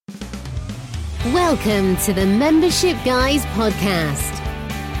Welcome to the Membership Guys podcast.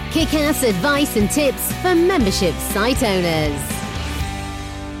 Kick-ass advice and tips for membership site owners.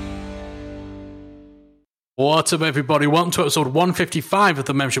 What's up, everybody? Welcome to episode 155 of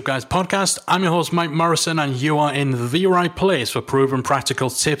the Membership Guys podcast. I'm your host, Mike Morrison, and you are in the right place for proven practical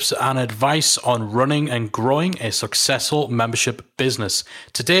tips and advice on running and growing a successful membership business.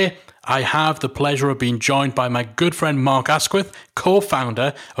 Today, I have the pleasure of being joined by my good friend Mark Asquith,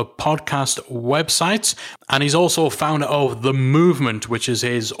 co-founder of Podcast Websites, and he's also founder of The Movement, which is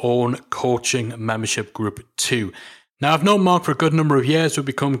his own coaching membership group too. Now, I've known Mark for a good number of years. We've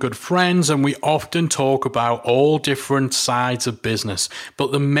become good friends, and we often talk about all different sides of business.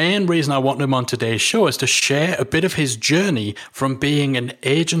 But the main reason I want him on today's show is to share a bit of his journey from being an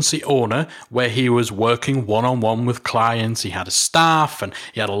agency owner, where he was working one-on-one with clients. He had a staff, and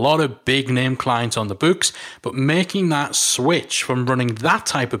he had a lot of big-name clients on the books, but making that switch from running that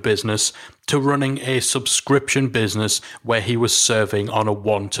type of business to running a subscription business where he was serving on a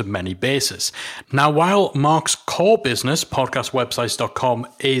one-to-many basis. Now, while Mark's core business, podcastwebsites.com,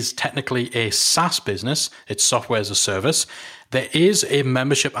 is technically a SaaS business, it's software as a service, there is a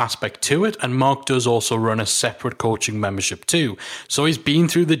membership aspect to it, and Mark does also run a separate coaching membership too. So he's been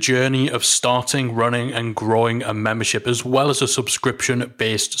through the journey of starting, running, and growing a membership, as well as a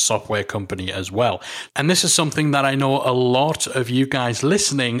subscription-based software company as well. And this is something that I know a lot of you guys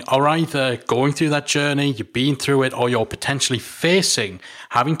listening are either going through that journey, you've been through it, or you're potentially facing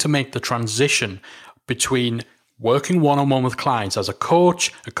having to make the transition between working one-on-one with clients as a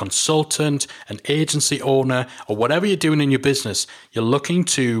coach, a consultant, an agency owner, or whatever you're doing in your business. You're looking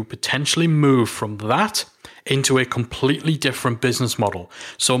to potentially move from that into a completely different business model.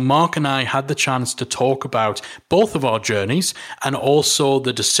 So Mark and I had the chance to talk about both of our journeys and also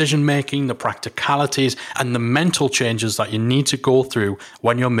the decision-making, the practicalities, and the mental changes that you need to go through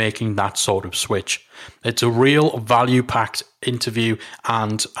when you're making that sort of switch. It's a real value-packed interview,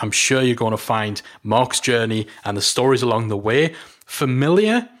 and I'm sure you're going to find Mark's journey and the stories along the way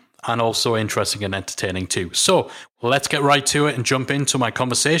familiar and also interesting and entertaining too. So let's get right to it and jump into my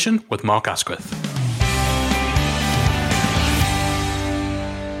conversation with Mark Asquith.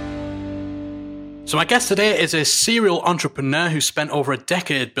 So my guest today is a serial entrepreneur who spent over a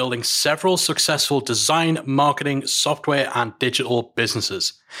decade building several successful design, marketing, software, and digital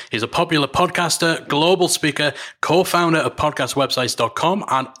businesses. He's a popular podcaster, global speaker, co-founder of podcastwebsites.com,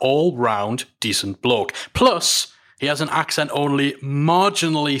 and all-round decent bloke. Plus, he has an accent only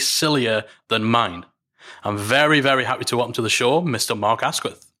marginally sillier than mine. I'm very, very happy to welcome to the show, Mr. Mark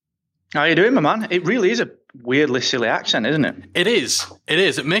Asquith. How are you doing, my man? It really is a weirdly silly accent, isn't it? It is. It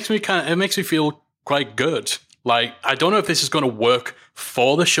is. It makes me feel quite good. Like, I don't know if this is going to work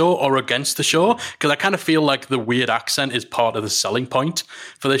for the show or against the show, because I kind of feel like the weird accent is part of the selling point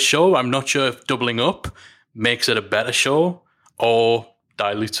for this show. I'm not sure if doubling up makes it a better show or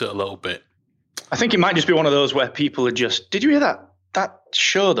dilutes it a little bit. I think it might just be one of those where people are just, did you hear that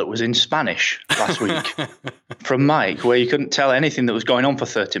show that was in Spanish last week from Mike, where you couldn't tell anything that was going on for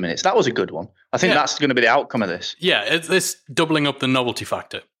 30 minutes? That was a good one. I think that's going to be the outcome of this. Yeah, it's doubling up the novelty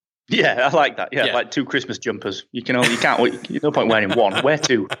factor. Yeah, I like that. Yeah, like two Christmas jumpers. You can't. No point wearing one. Wear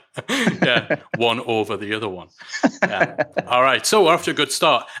two. Yeah, one over the other one. Yeah. All right, so we're off to a good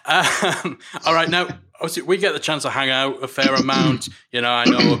start. All right, now obviously we get the chance to hang out a fair amount. You know, I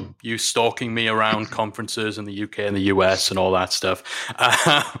know you stalking me around conferences in the UK and the US and all that stuff.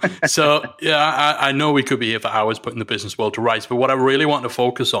 So yeah, I know we could be here for hours putting the business world to rights. But what I really want to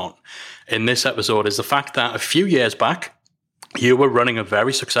focus on in this episode is the fact that a few years back, you were running a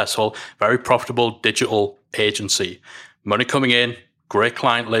very successful, very profitable digital agency. Money coming in, great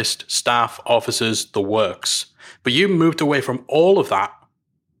client list, staff, offices, the works. But you moved away from all of that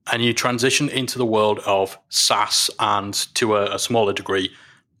and you transitioned into the world of SaaS and, to a smaller degree,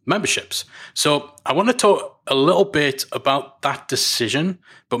 memberships. So I want to talk a little bit about that decision,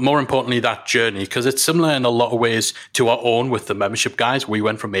 but more importantly, that journey, because it's similar in a lot of ways to our own with the Membership Guys. We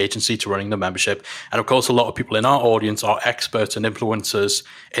went from agency to running the membership. And of course, a lot of people in our audience are experts and influencers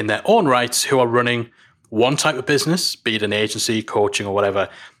in their own rights who are running one type of business, be it an agency, coaching, or whatever,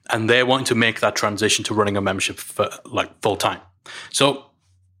 and they're wanting to make that transition to running a membership for like full time. So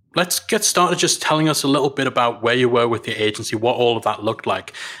let's get started just telling us a little bit about where you were with the agency, what all of that looked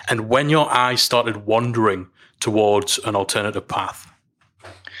like, and when your eyes started wandering towards an alternative path.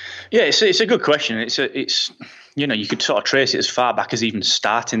 Yeah, it's a good question. It's you know, you could sort of trace it as far back as even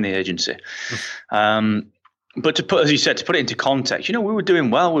starting the agency. But to put, as you said, to put it into context, you know, we were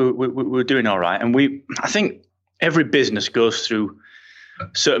doing well, we were doing all right, and I think every business goes through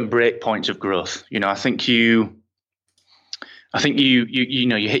certain break points of growth. You know, I think I think you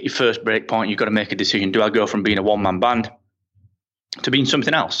hit your first break point. You've got to make a decision. Do I go from being a one-man band to being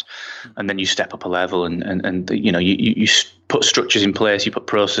something else? And then you step up a level, and you put structures in place, you put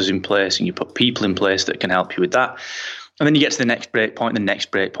processes in place, and you put people in place that can help you with that. And then you get to the next break point, the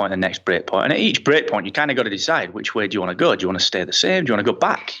next break point, the next break point. And at each break point, you kind of got to decide which way do you want to go. Do you want to stay the same? Do you want to go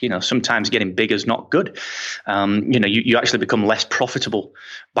back? Sometimes getting bigger is not good. You actually become less profitable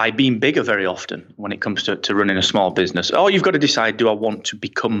by being bigger very often when it comes to running a small business. Or you've got to decide, do I want to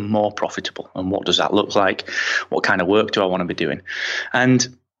become more profitable? And what does that look like? What kind of work do I want to be doing? And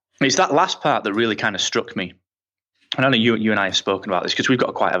it's that last part that really kind of struck me. And I know you and I have spoken about this because we've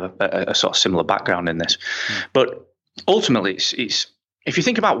got quite a sort of similar background in this. But ultimately, it's if you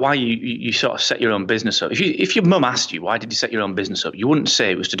think about why you sort of set your own business up. If your mum asked you, why did you set your own business up? You wouldn't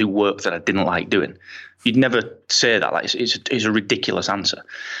say it was to do work that I didn't like doing. You'd never say that. Like it's a ridiculous answer.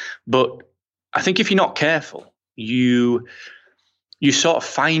 But I think if you're not careful, you sort of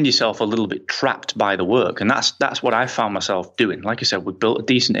find yourself a little bit trapped by the work. And that's what I found myself doing. Like I said, we built a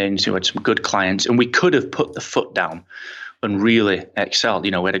decent agency, we had some good clients, and we could have put the foot down and really excelled. We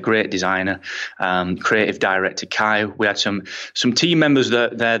had a great designer, creative director, Kai. We had some team members there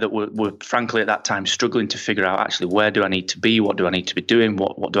that were frankly at that time struggling to figure out actually where do I need to be, what do I need to be doing,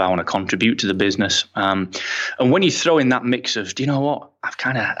 what do I want to contribute to the business. And when you throw in that mix of, do you know what,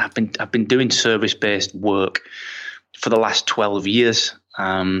 I've been doing service-based work for the last 12 years.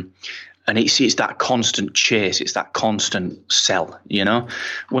 And it's that constant chase, it's that constant sell,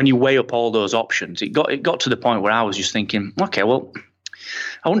 When you weigh up all those options, it got to the point where I was just thinking, okay, well,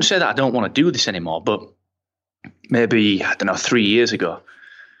 I wouldn't say that I don't want to do this anymore, but maybe, 3 years ago,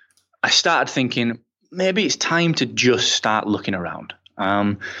 I started thinking maybe it's time to just start looking around.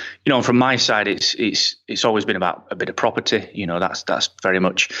 From my side, it's always been about a bit of property. That's very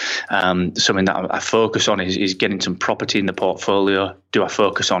much something that I focus on is getting some property in the portfolio. Do I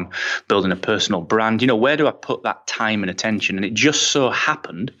focus on building a personal brand? Where do I put that time and attention? And it just so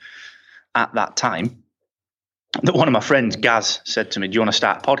happened at that time that one of my friends, Gaz, said to me, "Do you want to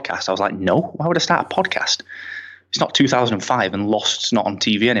start a podcast?" I was like, "No, why would I start a podcast? It's not 2005 and Lost's not on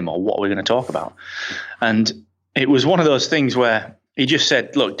TV anymore. What are we going to talk about?" And it was one of those things where he just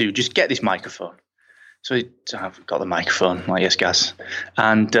said, "Look, dude, just get this microphone." So I've got the microphone, I'm like, "Yes, Gaz."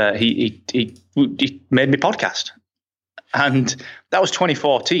 And he made me podcast. And that was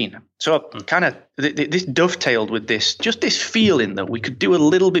 2014. So kind of this dovetailed with this feeling that we could do a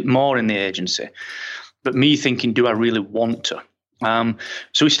little bit more in the agency. But me thinking, do I really want to?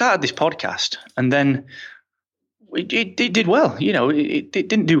 So we started this podcast, and then it did well. It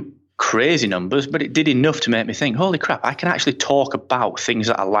didn't do crazy numbers, but it did enough to make me think, holy crap, I can actually talk about things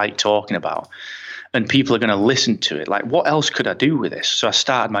that I like talking about, and people are going to listen to it. Like, what else could I do with this? So I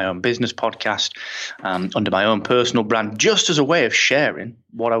started my own business podcast under my own personal brand, just as a way of sharing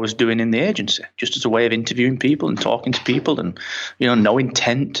what I was doing in the agency, just as a way of interviewing people and talking to people, and no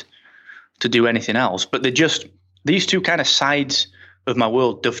intent to do anything else. But these two kind of sides of my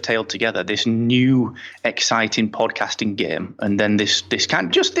world dovetailed together, this new exciting podcasting game, and then this kind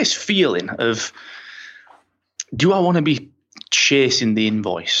of just this feeling of, do I want to be chasing the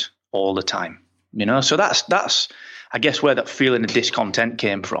invoice all the time? So that's I guess where that feeling of discontent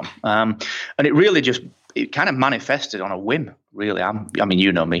came from, and it really it kind of manifested on a whim. Really,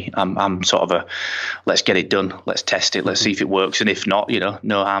 you know me. I'm sort of let's get it done, let's test it, let's see if it works, and if not,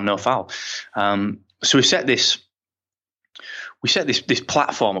 no harm, no foul. So we set this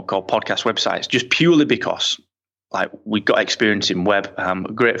platform up called Podcast Websites, just purely because we got experience in web. A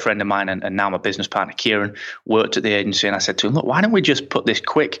great friend of mine and now my business partner, Kieran, worked at the agency, and I said to him, look, why don't we just put this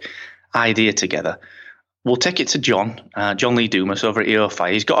quick idea together? We'll take it to John Lee Dumas over at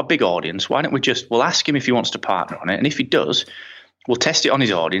EOFI. He's got a big audience. Why don't we'll ask him if he wants to partner on it. And if he does, we'll test it on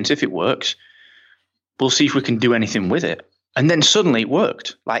his audience. If it works, we'll see if we can do anything with it. And then suddenly it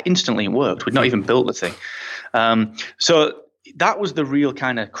worked. Instantly it worked. We'd not even built the thing. So that was the real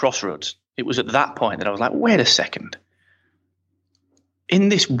kind of crossroads. It was at that point that I was like, wait a second. In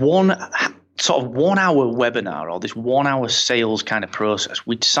this one sort of 1 hour webinar or this 1 hour sales kind of process,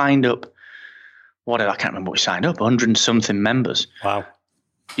 we'd signed up, I can't remember what we signed up, 100 and something members. Wow.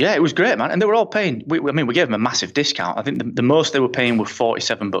 Yeah, it was great, man. And they were all paying, we gave them a massive discount. I think the most they were paying were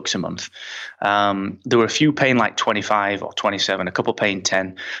 $47 a month. There were a few paying like 25 or 27, a couple paying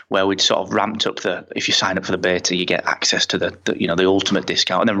 10, where we'd sort of ramped up if you sign up for the beta, you get access to the ultimate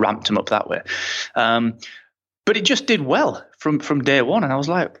discount, and then ramped them up that way. But it just did well from day one. And I was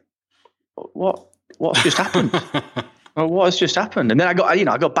like, what's just happened? Well, what has just happened? And then I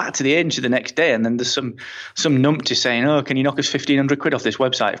got back to the agency the next day, and then there's some numpty saying, "Oh, can you knock us 1,500 quid off this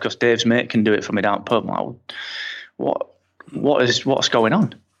website? Because Dave's mate can do it for me down at pub." I'm like, what? what's going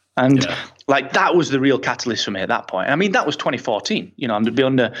on? And like, that was the real catalyst for me at that point. I mean, that was 2014. You know, I'm be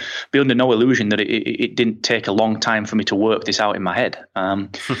under no illusion that it didn't take a long time for me to work this out in my head.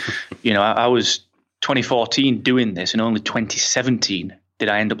 You know, I was 2014 doing this, and only 2017 did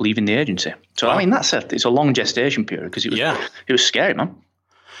I end up leaving the agency. So I mean, it's a long gestation period, because it was scary, man.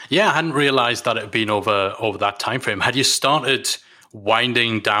 Yeah, I hadn't realised that it had been over that time frame. Had you started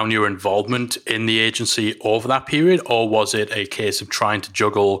winding down your involvement in the agency over that period, or was it a case of trying to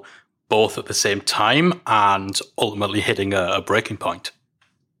juggle both at the same time and ultimately hitting a breaking point?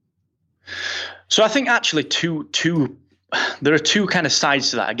 So I think actually there are two kind of sides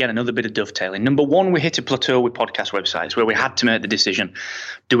to that. Again, another bit of dovetailing. Number one, we hit a plateau with podcast websites where we had to make the decision: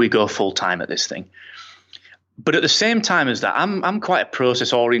 do we go full time at this thing? But at the same time as that, I'm quite a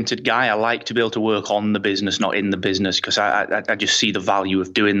process-oriented guy. I like to be able to work on the business, not in the business, because I just see the value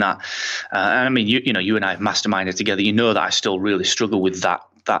of doing that. And I mean, you and I have masterminded together. You know that I still really struggle with that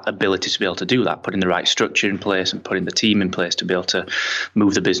ability to be able to do that, putting the right structure in place and putting the team in place to be able to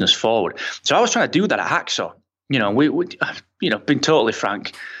move the business forward. So I was trying to do that at Hacksaw. You know, we being totally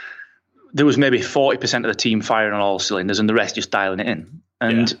frank, there was maybe 40% of the team firing on all cylinders and the rest just dialing it in.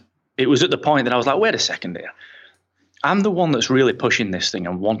 And it was at the point that I was like, wait a second here. I'm the one that's really pushing this thing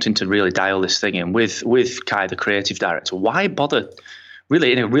and wanting to really dial this thing in with Kai, the creative director. Why bother,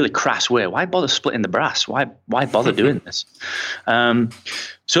 really in a really crass way, why bother splitting the brass? Why bother doing this?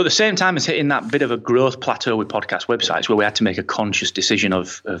 So at the same time as hitting that bit of a growth plateau with podcast websites where we had to make a conscious decision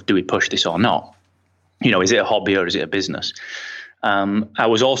of do we push this or not? You know, is it a hobby or is it a business? I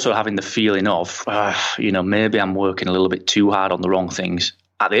was also having the feeling of, maybe I'm working a little bit too hard on the wrong things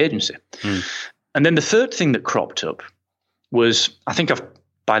at the agency. And then the third thing that cropped up was, I think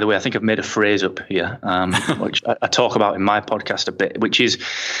I've made a phrase up here, which I talk about in my podcast a bit, which is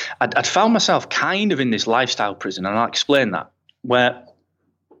I'd found myself kind of in this lifestyle prison, and I'll explain that, where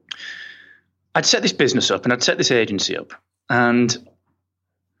I'd set this business up and I'd set this agency up, and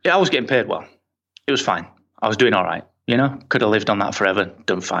I was getting paid well. It was fine. I was doing all right. You know, could have lived on that forever,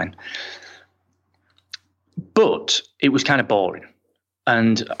 done fine. But it was kind of boring.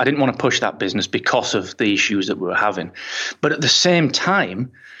 And I didn't want to push that business because of the issues that we were having. But at the same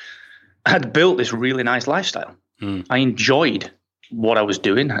time, I had built this really nice lifestyle. I enjoyed what I was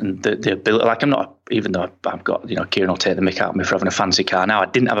doing, and the ability, like, I'm not, even though I've got, Kieran will take the mick out of me for having a fancy car now. I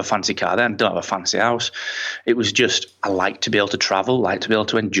didn't have a fancy car then, don't have a fancy house. It was just, I like to be able to travel, like to be able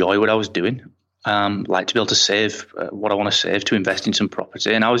to enjoy what I was doing. Like to be able to save what I want to save to invest in some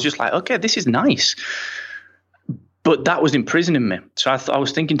property. And I was just like, okay, this is nice. But that was imprisoning me. So I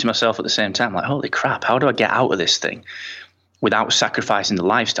was thinking to myself at the same time, like, holy crap, how do I get out of this thing without sacrificing the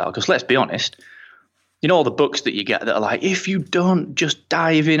lifestyle? Because let's be honest, all the books that you get that are like, if you don't just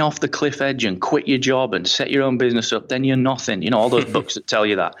dive in off the cliff edge and quit your job and set your own business up, then you're nothing. All those books that tell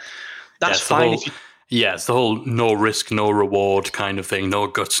you that. That's fine. It's the whole no risk, no reward kind of thing. No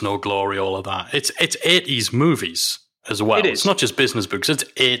guts, no glory, all of that. It's 80s movies as well. It's not just business books. It's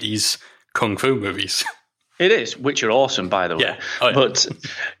 80s kung fu movies. It is, which are awesome, by the way. Yeah. Oh, yeah. But,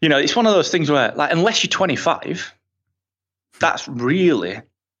 it's one of those things where, like, unless you're 25, that's really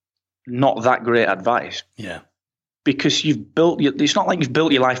not that great advice. Yeah. Because it's not like you've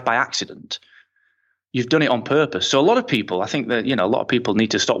built your life by accident. You've done it on purpose. So a lot of people, I think that, a lot of people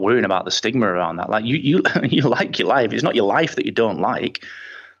need to stop worrying about the stigma around that. Like, you like your life. It's not your life that you don't like.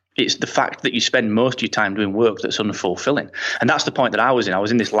 It's the fact that you spend most of your time doing work that's unfulfilling. And that's the point that I was in. I was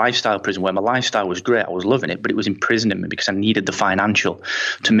in this lifestyle prison where my lifestyle was great. I was loving it, but it was imprisoning me because I needed the financial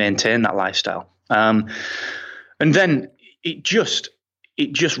to maintain that lifestyle. And then it just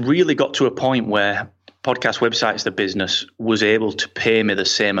really got to a point where podcast websites, the business, was able to pay me the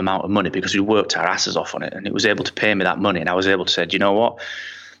same amount of money because we worked our asses off on it, and it was able to pay me that money. And I was able to say, do you know what?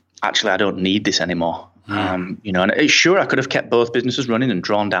 Actually, I don't need this anymore. And sure, I could have kept both businesses running and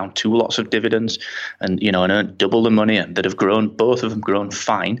drawn down 2 lots of dividends and earned double the money, and that have grown, both of them grown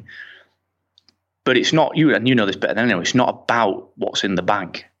fine. But it's not, and you know this better than anyone, it's not about what's in the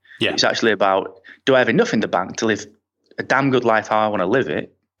bank. Yeah. It's actually about, do I have enough in the bank to live a damn good life how I want to live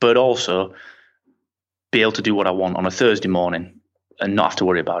it, but also be able to do what I want on a Thursday morning and not have to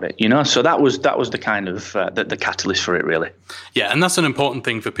worry about it, So that was the kind of the catalyst for it, really. Yeah, and that's an important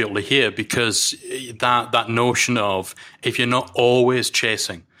thing for people to hear, because that notion of, if you're not always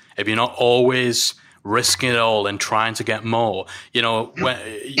chasing, if you're not always risking it all and trying to get more, when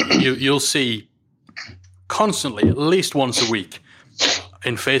you'll see constantly, at least once a week,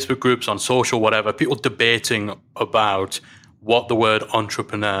 in Facebook groups, on social, whatever, people debating about what the word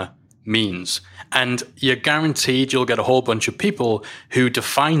entrepreneur means. And you're guaranteed you'll get a whole bunch of people who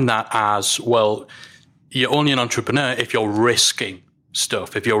define that as, well, you're only an entrepreneur if you're risking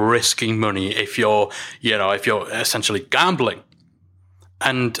stuff, if you're risking money, if you're essentially gambling.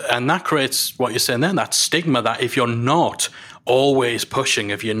 And that creates what you're saying there, that stigma that if you're not always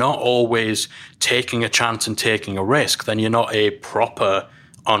pushing, if you're not always taking a chance and taking a risk, then you're not a proper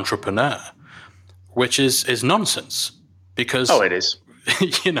entrepreneur, which is nonsense. Because it is.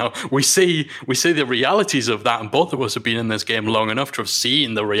 We see the realities of that, and both of us have been in this game long enough to have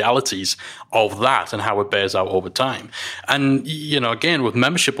seen the realities of that and how it bears out over time. And, again, with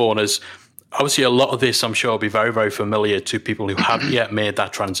membership owners, obviously a lot of this, I'm sure, will be very, very familiar to people who haven't yet made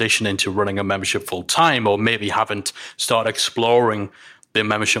that transition into running a membership full time, or maybe haven't started exploring the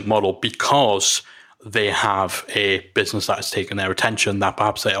membership model because they have a business that has taken their attention that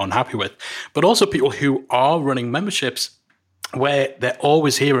perhaps they're unhappy with. But also people who are running memberships where they're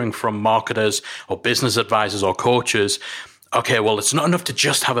always hearing from marketers or business advisors or coaches, okay, well, it's not enough to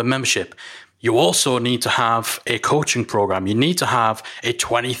just have a membership. You also need to have a coaching program. You need to have a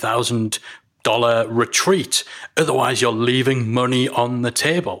 $20,000 retreat. Otherwise, you're leaving money on the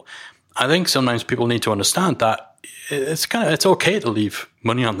table. I think sometimes people need to understand that it's okay to leave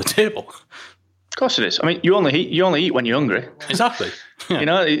money on the table. Of course it is. I mean, you only eat when you're hungry. Exactly.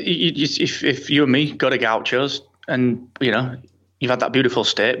 Yeah. If you and me go to Gaucho's, and, you've had that beautiful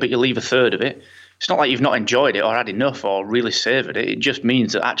steak, but you leave a third of it, it's not like you've not enjoyed it or had enough or really savoured it. It just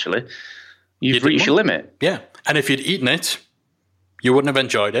means that actually you've reached your limit. Yeah. And if you'd eaten it, you wouldn't have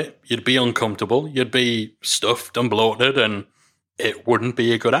enjoyed it. You'd be uncomfortable. You'd be stuffed and bloated, and it wouldn't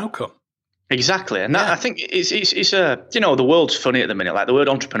be a good outcome. Exactly. And that, I think it's the world's funny at the minute. Like, the word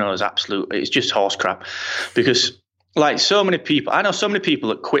entrepreneur is it's just horse crap, because like so many people, I know so many people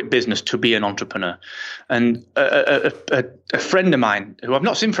that quit business to be an entrepreneur. And a friend of mine who I've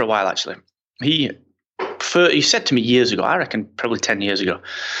not seen for a while, actually, he said to me years ago, I reckon probably 10 years ago,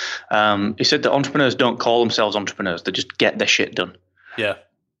 he said that entrepreneurs don't call themselves entrepreneurs. They just get their shit done. Yeah.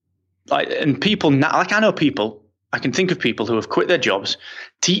 And people now, I know people, I can think of people who have quit their jobs,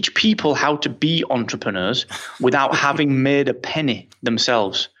 teach people how to be entrepreneurs without having made a penny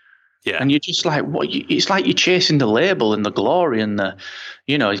themselves. Yeah. And you're just like, what? It's like you're chasing the label and the glory and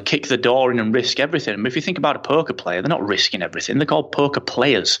kick the door in and risk everything. But if you think about a poker player, they're not risking everything. They're called poker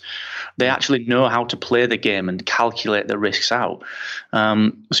players. They actually know how to play the game and calculate the risks out.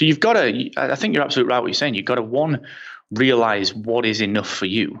 So you've got to, I think you're absolutely right what you're saying. You've got to, one, realize what is enough for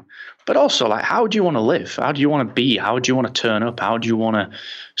you. But also, like, how do you want to live? How do you want to be? How do you want to turn up? How do you want to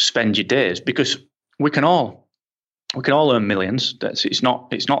spend your days? Because we can all earn millions. It's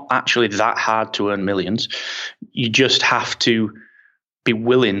not actually that hard to earn millions. You just have to be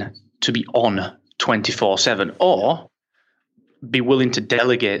willing to be on 24/7, or be willing to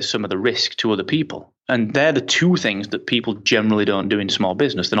delegate some of the risk to other people. And they're the two things that people generally don't do in small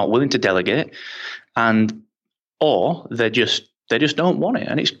business. They're not willing to delegate, or they just don't want it.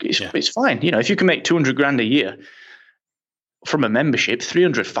 And it's fine. If you can make 200 grand a year from a membership,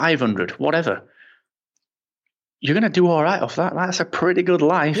 300, 500, whatever, you're going to do all right off that. That's a pretty good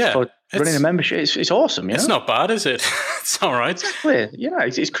life for running a membership. It's awesome. It's not bad, is it? It's all right. Exactly.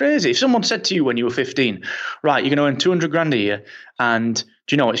 It's crazy. If someone said to you when you were 15, right, you're going to earn 200 grand a year, and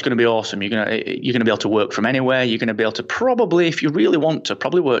do you know what? It's going to be awesome. You're going to be able to work from anywhere. You're going to be able to probably, if you really want to,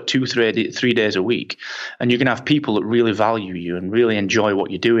 probably work 2-3 days a week, and you're going to have people that really value you and really enjoy what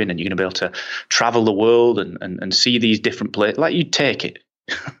you're doing, and you're going to be able to travel the world and see these different places. Like, you take it.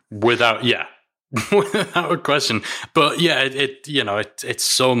 Without a question. But it's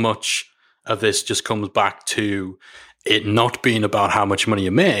so much of this just comes back to it not being about how much money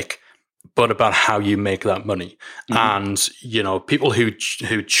you make, but about how you make that money. Mm-hmm. And people who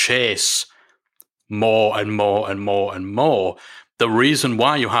chase more and more and more and more, the reason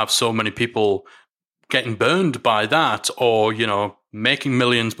why you have so many people getting burned by that, or making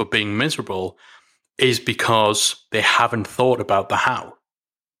millions but being miserable, is because they haven't thought about the how.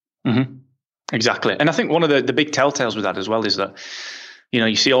 Mm-hmm. Exactly. And I think one of the big telltales with that as well is that,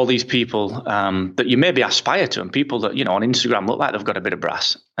 you see all these people that you maybe aspire to, and people that, on Instagram look like they've got a bit of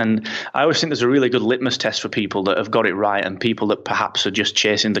brass. And I always think there's a really good litmus test for people that have got it right and people that perhaps are just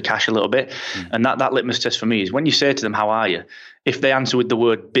chasing the cash a little bit. Mm. And that litmus test for me is when you say to them, how are you? If they answer with the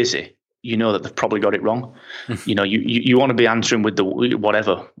word busy, you know that they've probably got it wrong. You want to be answering with the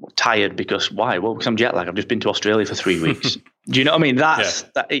whatever, tired, because why? Well, because I'm jet lagged. I've just been to Australia for 3 weeks. Do you know what I mean?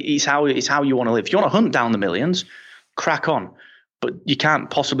 It's how you want to live. If you want to hunt down the millions, crack on. But you can't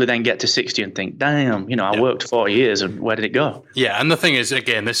possibly then get to 60 and think, damn, I worked 40 years and where did it go? Yeah, and the thing is,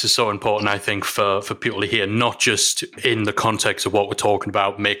 again, this is so important, I think, for people to hear, not just in the context of what we're talking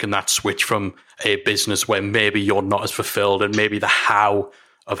about, making that switch from a business where maybe you're not as fulfilled, and maybe the how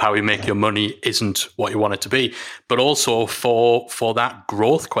of how you make your money isn't what you want it to be, but also for that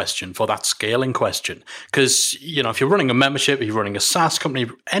growth question, for that scaling question. Because, if you're running a membership, if you're running a SaaS company,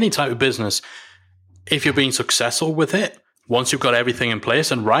 any type of business, if you're being successful with it, once you've got everything in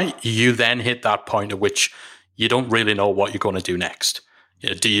place and right, you then hit that point at which you don't really know what you're going to do next.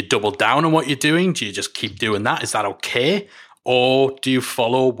 Do you double down on what you're doing? Do you just keep doing that? Is that okay? Or do you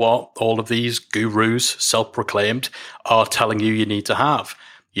follow what all of these gurus, self-proclaimed, are telling you need to have?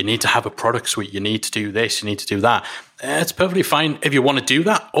 You need to have a product suite. You need to do this. You need to do that. It's perfectly fine. If you want to do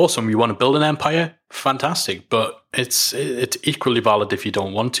that, awesome. You want to build an empire, fantastic. But it's equally valid if you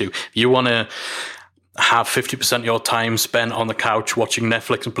don't want to. If you want to have 50% of your time spent on the couch watching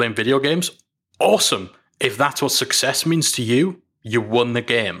Netflix and playing video games, awesome. If that's what success means to you, you won the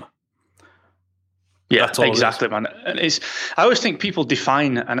game. Yeah, exactly, man. And I always think people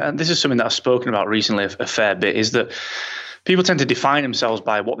define, and this is something that I've spoken about recently a fair bit, is that people tend to define themselves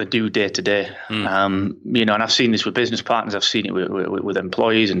by what they do day to day. And I've seen this with business partners, I've seen it with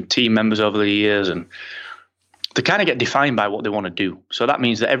employees and team members over the years, and they kind of get defined by what they want to do. So that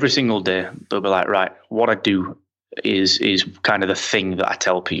means that every single day they'll be like, right, what I do is kind of the thing that I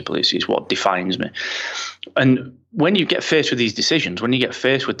tell people is what defines me. And when you get faced with these decisions, when you get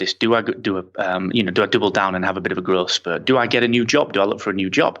faced with this, do I double down and have a bit of a growth spurt? Do I get a new job? Do I look for a new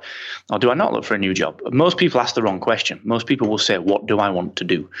job? Or do I not look for a new job? Most people ask the wrong question. Most people will say, what do I want to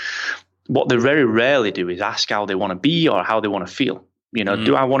do? What they very rarely do is ask how they want to be or how they want to feel.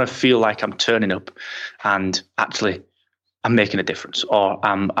 Do I want to feel like I'm turning up and actually I'm making a difference, or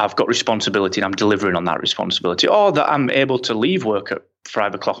I've got responsibility and I'm delivering on that responsibility, or that I'm able to leave work at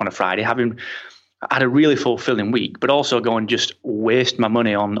 5 o'clock on a Friday, having had a really fulfilling week, but also go and just waste my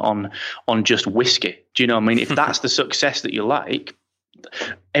money on just whiskey. Do you know what I mean? If that's the success that you like,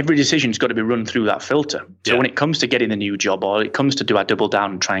 every decision's got to be run through that filter. So when it comes to getting a new job, or it comes to do I double down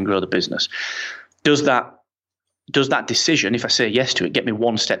and try and grow the business, does that decision, if I say yes to it, get me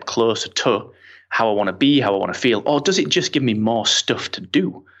one step closer to how I want to be, how I want to feel, or does it just give me more stuff to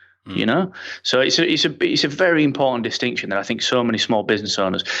do? So it's a very important distinction that I think so many small business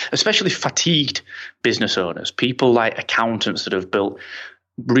owners, especially fatigued business owners, people like accountants that have built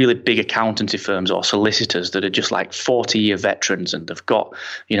really big accountancy firms, or solicitors that are just like 40-year veterans, and they've got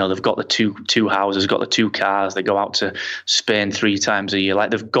the two houses, got the 2 cars, they go out to Spain 3 times a year,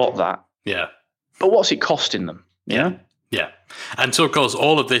 like they've got that. Yeah. But what's it costing them? Yeah. And so, of course,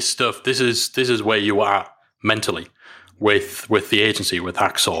 all of this stuff, this is where you are mentally with the agency, with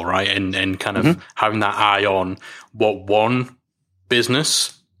Hacksaw, right? And kind of having that eye on what one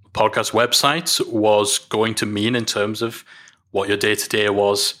business, podcast website, was going to mean in terms of what your day-to-day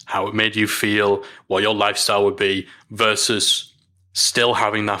was, how it made you feel, what your lifestyle would be, versus still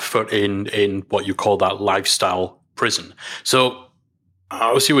having that foot in what you call that lifestyle prison. So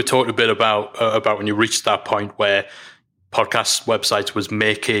obviously we talked a bit about when you reached that point where podcast websites was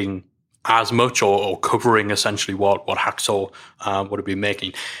making as much or covering essentially what Hacksaw would have been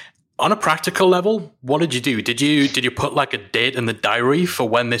making. On a practical level, what did you do? Did you put like a date in the diary for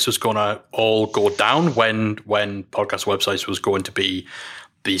when this was going to all go down, when podcast websites was going to be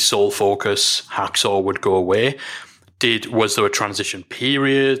the sole focus, Hacksaw would go away? Was there a transition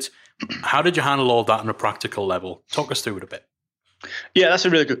period? How did you handle all that on a practical level? Talk us through it a bit. Yeah, that's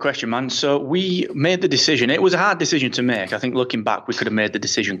a really good question, man. So we made the decision. It was a hard decision to make. I think looking back, we could have made the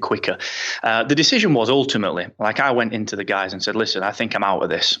decision quicker. The decision was ultimately, like I went into the guys and said, listen, I think I'm out of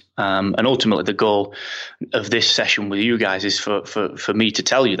this. And ultimately the goal of this session with you guys is for me to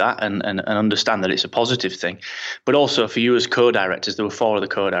tell you that and understand that it's a positive thing. But also for you as co-directors, there were 4 other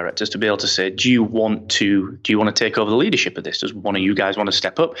co-directors, to be able to say, do you want to take over the leadership of this? Does one of you guys want to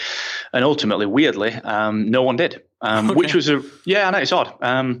step up? And ultimately, weirdly, no one did. Okay. Which was I know it's odd.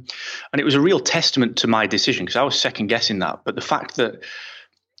 And it was a real testament to my decision, because I was second guessing that. But the fact that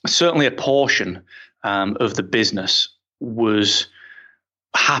certainly a portion of the business was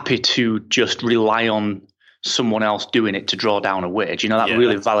happy to just rely on someone else doing it to draw down a wage, that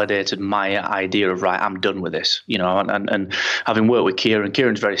really validated my idea of, right, I'm done with this, and having worked with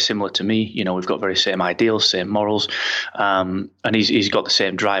Kieran's very similar to me, we've got very same ideals, same morals, and he's got the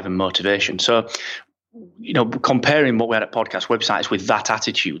same drive and motivation. So, comparing what we had at podcast websites with that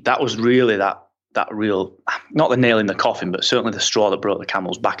attitude, that was really that real, not the nail in the coffin, but certainly the straw that broke the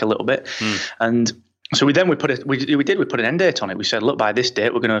camel's back a little bit. And so we put an end date on it. We said, look, by this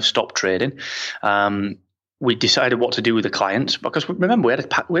date, we're going to stop trading. We decided what to do with the clients, because remember,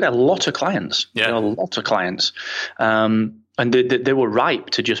 we had a lot of clients, a lot of clients. And they were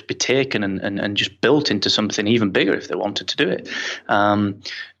ripe to just be taken and just built into something even bigger if they wanted to do it. And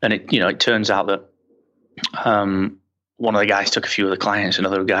it turns out that one of the guys took a few of the clients,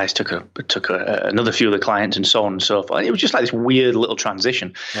 another guys took another few of the clients, and so on and so forth. And it was just like this weird little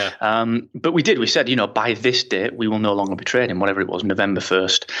transition. Yeah. But we said, by this date, we will no longer be trading, whatever it was, November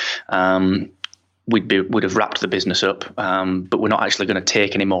 1st. We'd have wrapped the business up, but we're not actually going to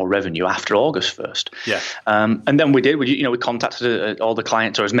take any more revenue after August 1st. Yeah. And then we did. We contacted all the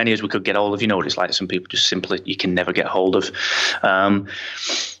clients, or as many as we could get hold of. You know what it's like. Some people just simply you can never get hold of.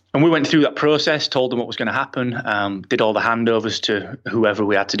 And we went through that process, told them what was going to happen, did all the handovers to whoever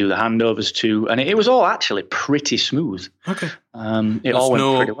we had to do the handovers to, and it was all actually pretty smooth. Okay. It all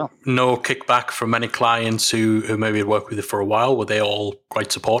went pretty well. No kickback from any clients who maybe had worked with you for a while. Were they all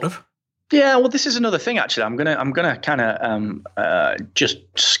quite supportive? Yeah, well, this is another thing. Actually, I'm gonna kind of just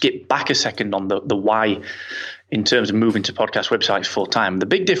skip back a second on the why in terms of moving to podcast websites full time. The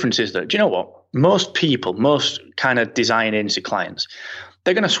big difference is that, do you know what? Most kind of design agency clients,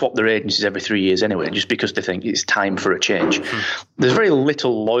 they're going to swap their agencies every 3 years anyway, just because they think it's time for a change. There's very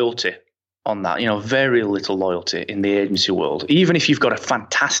little loyalty on that, very little loyalty in the agency world. Even if you've got a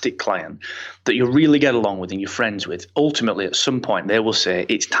fantastic client that you really get along with and you're friends with, ultimately at some point they will say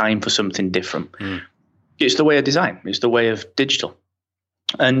it's time for something different. It's the way of design. It's the way of digital.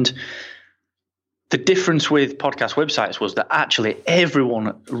 And the difference with podcast websites was that actually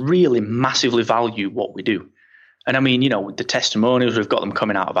everyone really massively valued what we do. And I mean, with the testimonials, we've got them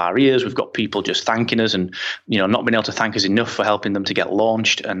coming out of our ears. We've got people just thanking us and, not being able to thank us enough for helping them to get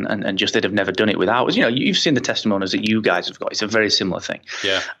launched and just they'd have never done it without us. You've seen the testimonials that you guys have got. It's a very similar thing.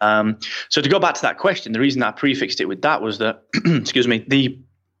 Yeah. So to go back to that question, the reason that I prefixed it with that was that, excuse me,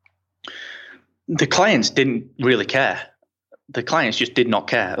 the clients didn't really care. The clients just did not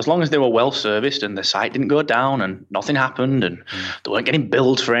care. As long as they were well serviced and the site didn't go down and nothing happened and they weren't getting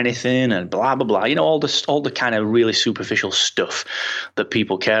billed for anything and blah, blah, blah, all the kind of really superficial stuff that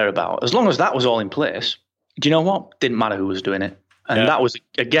people care about. As long as that was all in place, do you know what? Didn't matter who was doing it. And that was,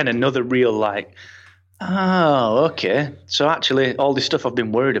 again, another real oh, okay. So actually all this stuff I've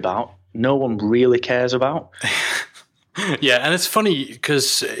been worried about, no one really cares about. Yeah, and it's funny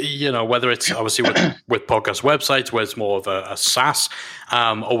because, whether it's obviously with podcast websites where it's more of a SaaS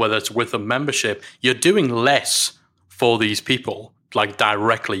or whether it's with a membership, you're doing less for these people, like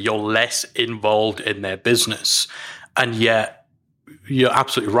directly. You're less involved in their business. And yet, you're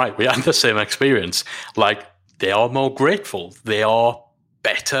absolutely right. We had the same experience. Like, they are more grateful. They are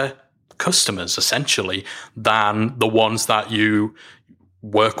better customers, essentially, than the ones that you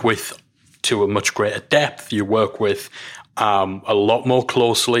work with to a much greater depth. You work with a lot more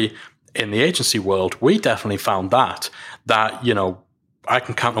closely in the agency world. We definitely found that I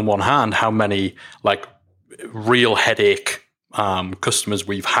can count on one hand how many real headache customers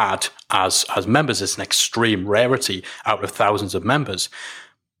we've had as members. It's an extreme rarity out of thousands of members.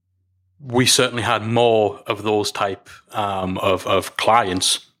 We certainly had more of those type of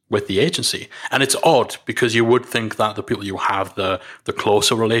clients with the agency. And it's odd because you would think that the people you have the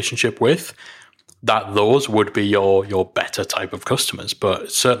closer relationship with, that those would be your better type of customers. But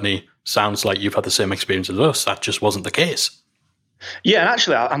it certainly sounds like you've had the same experience as us. That just wasn't the case. Yeah, and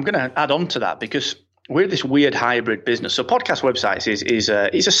actually, I'm going to add on to that because we're this weird hybrid business. So podcast websites is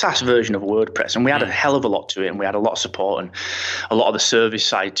a SaaS version of WordPress, and we add a hell of a lot to it, and we had a lot of support and a lot of the service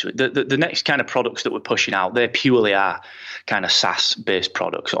side to it. The next kind of products that we're pushing out, they purely are kind of SaaS-based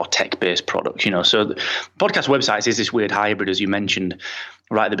products or tech-based products. So the podcast websites is this weird hybrid, as you mentioned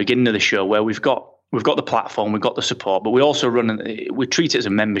right at the beginning of the show, where we've got the platform, we've got the support, but we also we treat it as a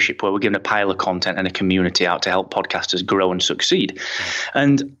membership where we're giving a pile of content and a community out to help podcasters grow and succeed.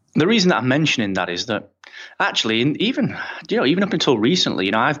 And the reason that I'm mentioning that is that actually, even up until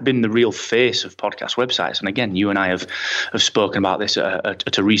recently, I've been the real face of podcast websites. And again, you and I have spoken about this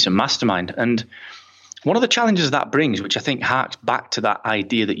at a recent mastermind. And one of the challenges that brings, which I think harks back to that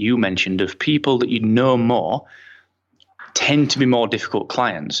idea that you mentioned of people that you know more tend to be more difficult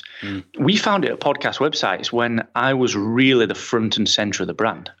clients. We found it at podcast websites when I was really the front and center of the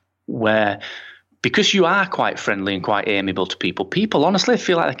brand, where because you are quite friendly and quite amiable to people honestly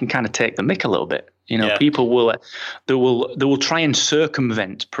feel like they can kind of take the mick a little bit. People will try and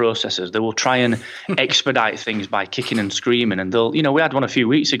circumvent processes. They will try and expedite things by kicking and screaming. And we had one a few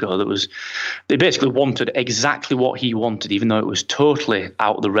weeks ago they basically wanted exactly what he wanted, even though it was totally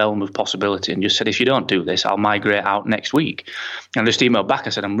out of the realm of possibility, and just said, if you don't do this, I'll migrate out next week. And I just emailed back. I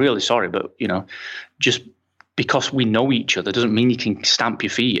said, I'm really sorry, but just because we know each other doesn't mean you can stamp your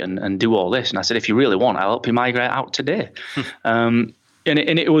feet and do all this. And I said, if you really want, I'll help you migrate out today. And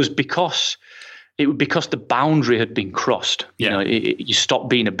it was because the boundary had been crossed. You stop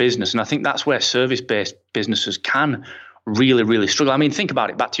being a business. And I think that's where service-based businesses can really, really struggle. I mean, think about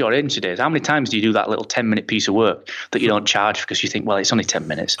it, back to your agency days. How many times do you do that little 10-minute piece of work that you don't charge because you think, well, it's only 10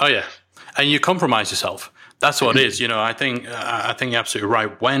 minutes? Oh, yeah. And you compromise yourself. That's what it is. You know, I think you're absolutely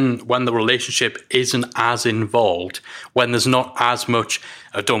right. When the relationship isn't as involved, when there's not as much,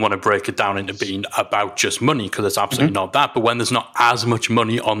 I don't want to break it down into being about just money, because it's absolutely not that. But when there's not as much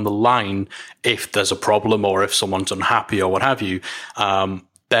money on the line, if there's a problem or if someone's unhappy or what have you,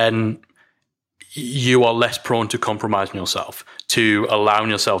 then you are less prone to compromising yourself, to allowing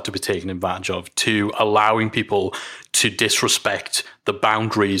yourself to be taken advantage of, to allowing people to disrespect the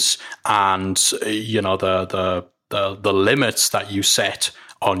boundaries and, you know, the limits that you set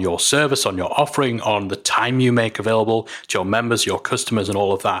on your service, on your offering, on the time you make available to your members, your customers, and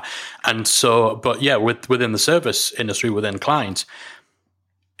all of that. And so, but yeah, within the service industry, within clients,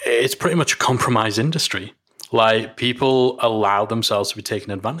 it's pretty much a compromise industry. Like, people allow themselves to be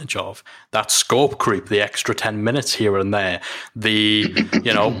taken advantage of. That scope creep, the extra 10 minutes here and there, the,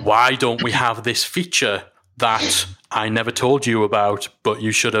 you know, why don't we have this feature that I never told you about, but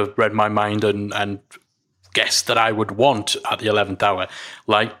you should have read my mind and guessed that I would want at the 11th hour.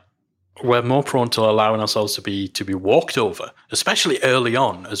 Like, we're more prone to allowing ourselves to be walked over, especially early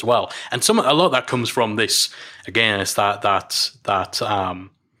on as well. And a lot of that comes from this, again, it's that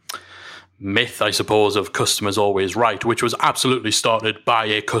myth, I suppose, of customers always right, which was absolutely started by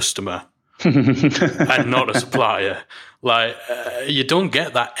a customer and not a supplier. Like, you don't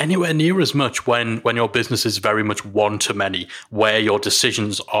get that anywhere near as much when your business is very much one-to-many, where your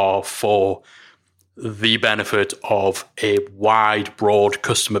decisions are for the benefit of a wide, broad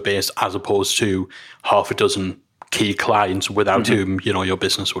customer base, as opposed to half a dozen key clients without whom, you know, your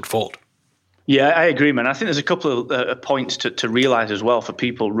business would fold. Yeah, I agree, man. I think there's a couple of points to realize as well for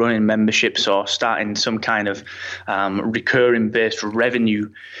people running memberships or starting some kind of recurring-based revenue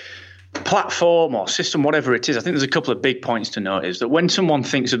platform or system, whatever it is. I think there's a couple of big points to note. Is that when someone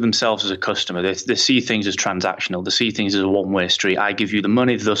thinks of themselves as a customer, they see things as transactional. They see things as a one-way street. I give you the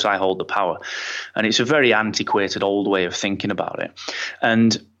money, thus I hold the power. And it's a very antiquated, old way of thinking about it.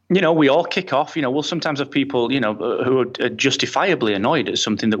 And you know, we all kick off. You know, we'll sometimes have people, you know, who are justifiably annoyed at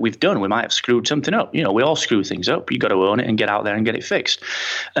something that we've done. We might have screwed something up. You know, we all screw things up. You got to own it and get out there and get it fixed.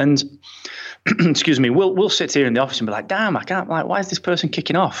 And excuse me, we'll sit here in the office and be like, damn, I can't, like, why is this person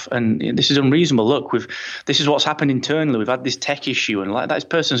kicking off? And you know, this is unreasonable. Look, this is what's happened internally. We've had this tech issue, and like, that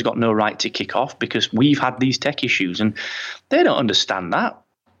person's got no right to kick off because we've had these tech issues, and they don't understand that.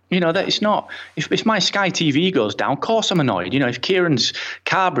 You know, that it's not, if my Sky TV goes down, of course I'm annoyed. You know, if Kieran's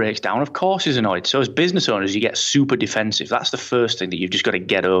car breaks down, of course he's annoyed. So as business owners, you get super defensive. That's the first thing that you've just got to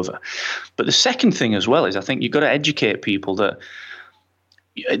get over. But the second thing as well is, I think you've got to educate people that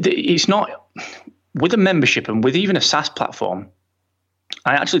it's not, with a membership and with even a SaaS platform,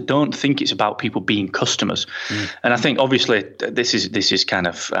 I actually don't think it's about people being customers. And I think obviously this is kind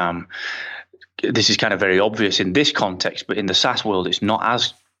of very obvious in this context, but in the SaaS world, it's not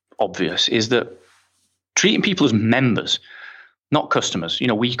as obvious, is that treating people as members, not customers. You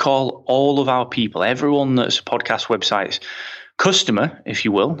know, we call all of our people, everyone that's a podcast website's customer, if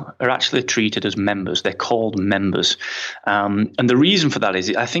you will, are actually treated as members. They're called members. And the reason for that is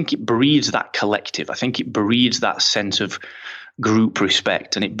I think it breeds that collective. I think it breeds that sense of group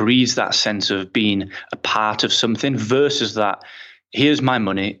respect, and it breeds that sense of being a part of something versus that, here's my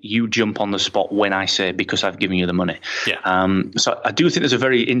money, you jump on the spot when I say, because I've given you the money. Yeah. So I do think there's a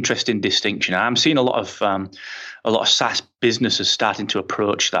very interesting distinction. I'm seeing a lot of SaaS businesses starting to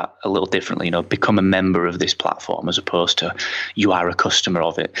approach that a little differently, you know, become a member of this platform as opposed to you are a customer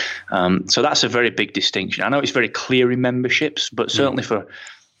of it. So that's a very big distinction. I know it's very clear in memberships, but certainly for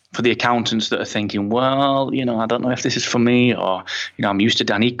the accountants that are thinking, well, you know, I don't know if this is for me, or, you know,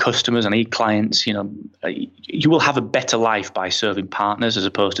 I need customers, I need clients, you know, you will have a better life by serving partners as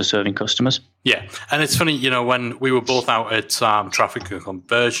opposed to serving customers. Yeah. And it's funny, you know, when we were both out at Traffic and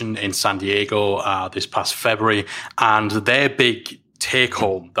Conversion in San Diego this past February, and their big take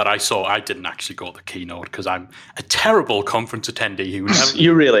home that I saw, I didn't actually go to the keynote because I'm a terrible conference attendee who never,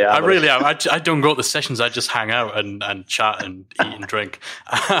 you really are. I really am. I don't go to the sessions. I just hang out and chat and eat and drink.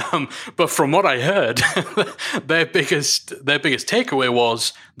 But from what I heard, their biggest takeaway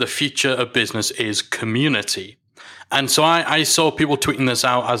was the future of business is community. And so I saw people tweeting this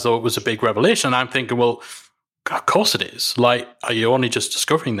out as though it was a big revelation. And I'm thinking, well, of course it is. Like, are you only just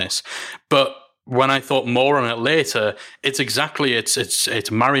discovering this? But when I thought more on it later, it's exactly,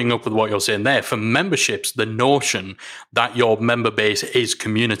 it's marrying up with what you're saying there. For memberships, the notion that your member base is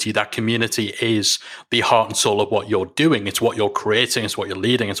community, that community is the heart and soul of what you're doing. It's what you're creating, it's what you're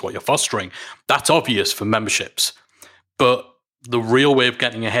leading, it's what you're fostering. That's obvious for memberships. But the real way of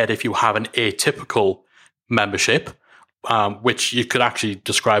getting ahead, if you have an atypical membership, which you could actually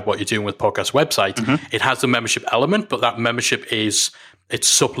describe what you're doing with podcast website. It has the membership element, but that membership it's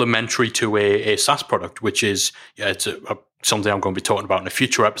supplementary to a SaaS product, which is it's something I'm going to be talking about in a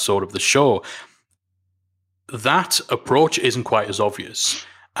future episode of the show. That approach isn't quite as obvious.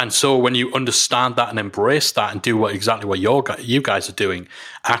 And so when you understand that and embrace that and do exactly what you guys are doing,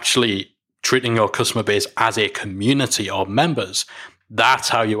 actually treating your customer base as a community of members, that's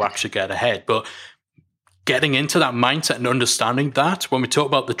how you actually get ahead. But getting into that mindset and understanding that, when we talk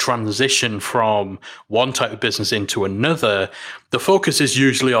about the transition from one type of business into another, the focus is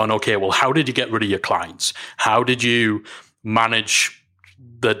usually on, okay, well, how did you get rid of your clients? How did you manage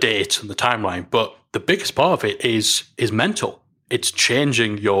the date and the timeline? But the biggest part of it is mental. It's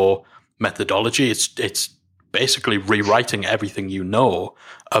changing your methodology. It's basically rewriting everything you know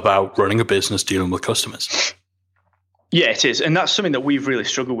about running a business, dealing with customers. Yeah, it is. And that's something that we've really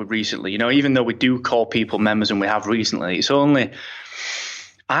struggled with recently. Even though we do call people members, and we have recently,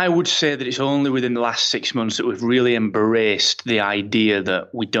 I would say that it's only within the last 6 months that we've really embraced the idea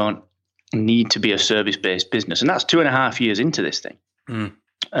that we don't need to be a service-based business. And that's 2.5 years into this thing.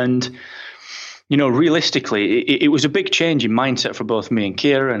 And realistically, it was a big change in mindset for both me and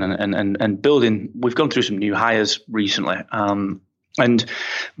Kieran and building. We've gone through some new hires recently, and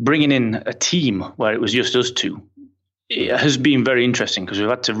bringing in a team where it was just us two. It has been very interesting because we've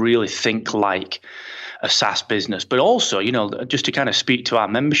had to really think like a SaaS business, but also, just to kind of speak to our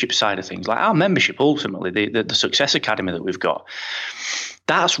membership side of things, like our membership, ultimately, the Success Academy that we've got,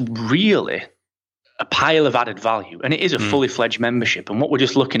 that's really a pile of added value, and it is a fully fledged membership. And what we're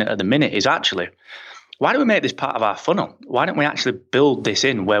just looking at the minute is actually, why don't we make this part of our funnel? Why don't we actually build this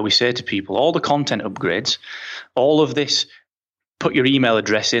in where we say to people, all the content upgrades, all of this, put your email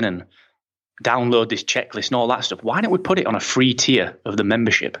address in and download this checklist and all that stuff. Why don't we put it on a free tier of the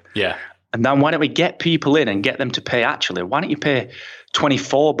membership? Yeah. And then why don't we get people in and get them to pay actually? Why don't you pay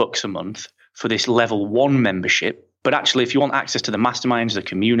 $24 a month for this level 1 membership? But actually, if you want access to the masterminds, the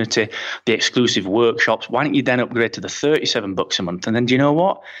community, the exclusive workshops, why don't you then upgrade to the $37 a month? And then do you know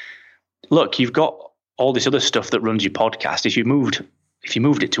what? Look, you've got all this other stuff that runs your podcast. If you moved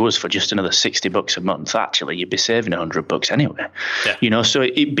it to us for just another $60 a month, actually, you'd be saving $100 anyway. Yeah. So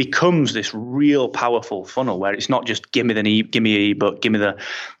it becomes this real powerful funnel where it's not just give me an ebook, give me the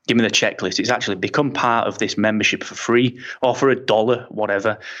checklist. It's actually become part of this membership for free or for $1,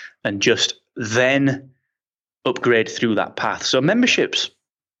 whatever, and just then upgrade through that path. So memberships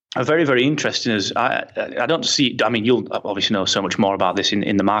are very, very interesting. As I don't see, you'll obviously know so much more about this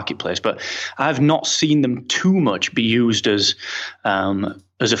in the marketplace, but I've not seen them too much be used as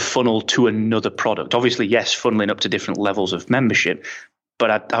a funnel to another product. Obviously, yes, funneling up to different levels of membership,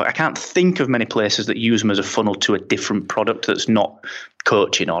 but I can't think of many places that use them as a funnel to a different product that's not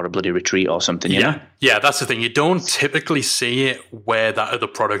coaching or a bloody retreat or something. Yeah, that's the thing. You don't typically see it where that other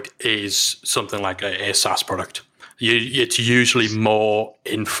product is something like a SaaS product. It's usually more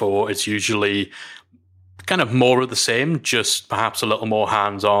info. It's usually kind of more of the same, just perhaps a little more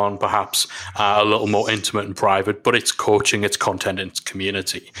hands-on, perhaps a little more intimate and private, but it's coaching, it's content, and it's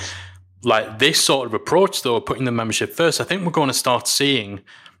community. Like this sort of approach, though, putting the membership first, I think we're going to start seeing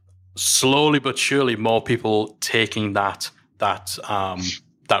slowly but surely more people taking that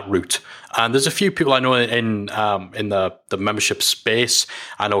route. And there's a few people I know in the membership space.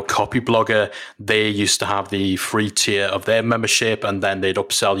 I know Copyblogger, they used to have the free tier of their membership, and then they'd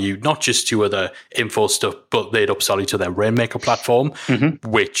upsell you not just to other info stuff, but they'd upsell you to their Rainmaker platform,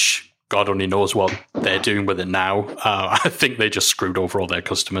 which God only knows what they're doing with it now. I think they just screwed over all their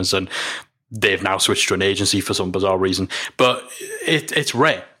customers, and they've now switched to an agency for some bizarre reason. But it's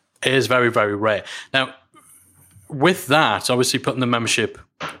rare. It is very, very rare. Now, with that, obviously putting the membership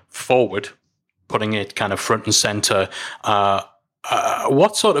forward, putting it kind of front and center,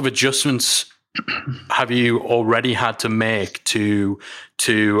 what sort of adjustments have you already had to make to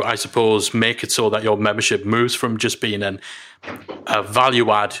I suppose, make it so that your membership moves from just being a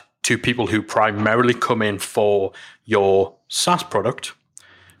value add to people who primarily come in for your SaaS product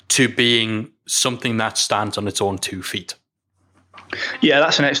to being something that stands on its own 2 feet? Yeah,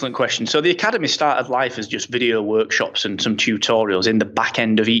 that's an excellent question. So the Academy started life as just video workshops and some tutorials in the back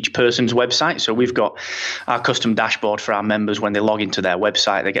end of each person's website. So we've got our custom dashboard for our members. When they log into their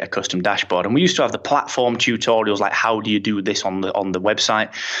website, they get a custom dashboard. And we used to have the platform tutorials, like how do you do this on the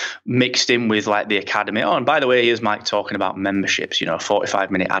website, mixed in with like the Academy. Oh, and by the way, here's Mike talking about memberships, a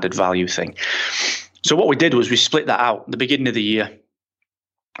 45-minute added value thing. So what we did was we split that out at the beginning of the year.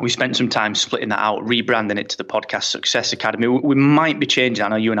 we spent some time splitting that out, rebranding it to the Podcast Success Academy. We might be changing. I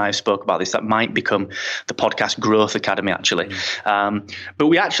know you and I spoke about this. That might become the Podcast Growth Academy, actually. But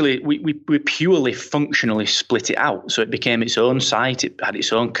we purely functionally split it out. So it became its own site. It had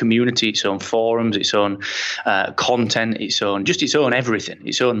its own community, its own forums, its own content, its own everything,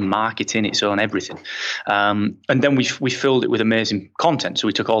 its own marketing, its own everything. And then we filled it with amazing content. So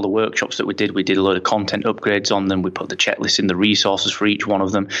we took all the workshops that we did a load of content upgrades on them. We put the checklist in, the resources for each one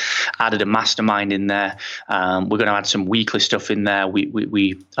of them. Added a mastermind in there. We're going to add some weekly stuff in there.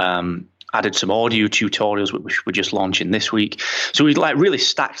 We added some audio tutorials, which we're just launching this week. So we really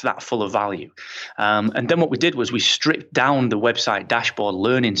stacked that full of value. And then what we did was we stripped down the website dashboard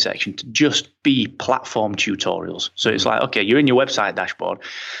learning section to just be platform tutorials. So it's like, okay, you're in your website dashboard.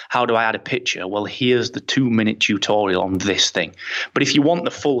 How do I add a picture? Well, here's the 2-minute tutorial on this thing. But if you want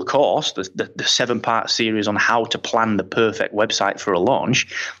the full course, the 7-part series on how to plan the perfect website for a launch,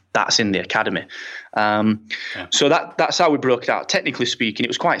 that's in the academy. So that's how we broke it out. Technically speaking, it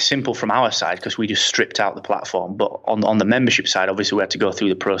was quite simple from our side because we just stripped out the platform. But on the membership side, obviously we had to go through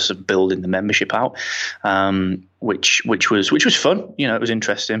the process of building the membership out, which was fun. It was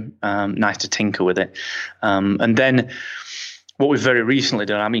interesting, nice to tinker with it. And then what we've very recently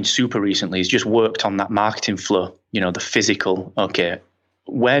done, I mean super recently, is just worked on that marketing flow. The physical. Okay,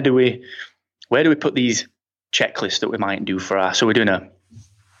 where do we put these checklists that we might do for our? So we're doing a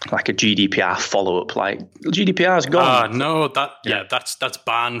GDPR follow-up, like GDPR's gone. No, that's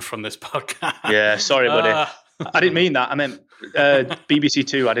banned from this podcast. Yeah, sorry, buddy. I didn't mean that. I meant BBC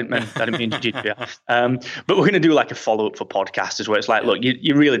Two. I didn't mean GDPR. But we're going to do like a follow-up for podcasters where it's like, look,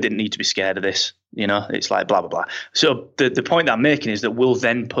 you really didn't need to be scared of this. It's like blah, blah, blah. So the point that I'm making is that we'll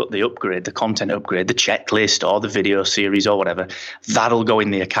then put the upgrade, the content upgrade, the checklist or the video series or whatever, that'll go in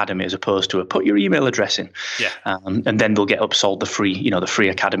the academy as opposed to put your email address in. Yeah. And then they'll get upsold the free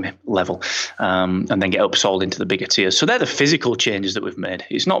academy level, and then get upsold into the bigger tiers. So they're the physical changes that we've made.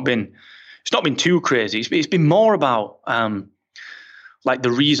 It's not been too crazy. It's been more about like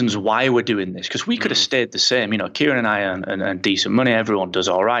the reasons why we're doing this, because we could have stayed the same. Kieran and I earn decent money. Everyone does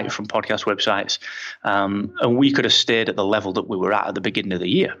all right from podcast websites, and we could have stayed at the level that we were at the beginning of the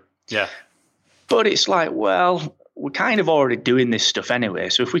year. Yeah, but it's like, well, we're kind of already doing this stuff anyway.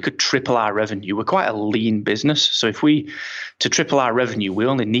 So if we could triple our revenue, we're quite a lean business. So to triple our revenue, we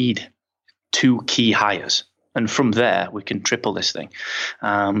only need 2 key hires, and from there we can triple this thing.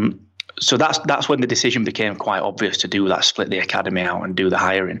 So that's when the decision became quite obvious to do that, split the academy out and do the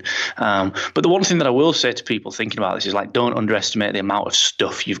hiring. But the one thing that I will say to people thinking about this is like, don't underestimate the amount of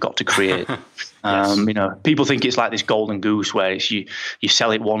stuff you've got to create. Yes. People think it's like this golden goose where it's you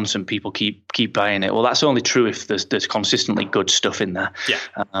sell it once and people keep buying it. Well, that's only true if there's consistently good stuff in there. Yeah.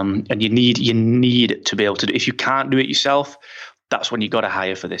 And you need to be able to do. If you can't do it yourself, that's when you got to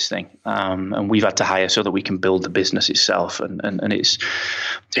hire for this thing. And we've had to hire so that we can build the business itself. And it's,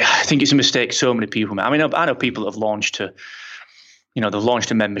 I think it's a mistake so many people make. I mean, I know people that have launched they've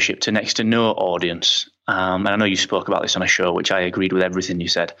launched a membership to next to no audience. And I know you spoke about this on a show, which I agreed with everything you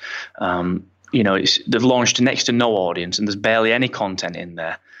said. They've launched to next to no audience and there's barely any content in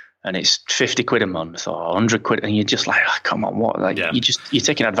there. And it's 50 quid a month or 100 quid. And you're just like, oh, come on, what? Like, yeah. You're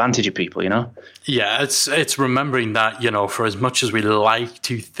taking advantage of people, Yeah, it's remembering that, for as much as we like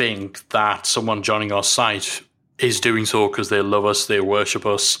to think that someone joining our site is doing so because they love us, they worship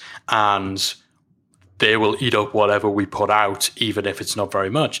us, and they will eat up whatever we put out, even if it's not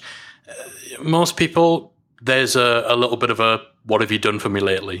very much. Most people, there's a little bit of a, what have you done for me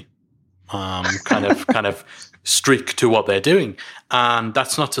lately? Kind of streak to what they're doing. And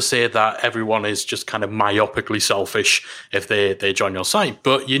that's not to say that everyone is just kind of myopically selfish if they join your site,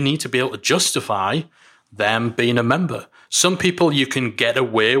 but you need to be able to justify them being a member. Some people you can get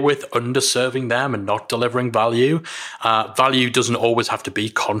away with underserving them and not delivering value. Value doesn't always have to be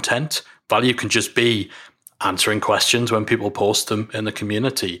content. Value can just be answering questions when people post them in the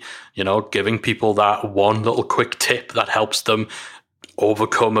community, giving people that one little quick tip that helps them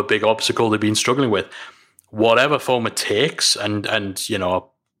overcome a big obstacle they've been struggling with. Whatever form it takes, and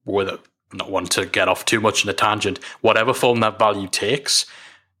with not want to get off too much in a tangent, whatever form that value takes,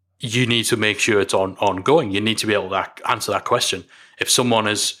 you need to make sure it's ongoing. You need to be able to answer that question. If someone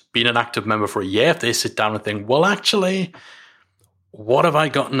has been an active member for a year, if they sit down and think, well, actually, what have I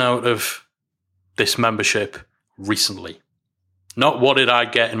gotten out of this membership recently? Not what did I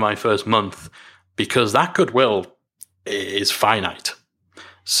get in my first month, because that goodwill is finite.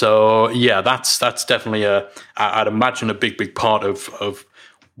 So yeah, that's definitely I'd imagine a big part of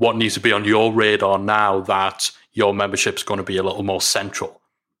what needs to be on your radar now that your membership's going to be a little more central.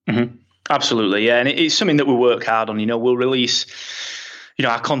 Mm-hmm. Absolutely, yeah, and it's something that we work hard on. We'll release,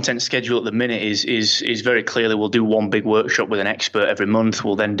 our content schedule at the minute is very clearly, we'll do one big workshop with an expert every month.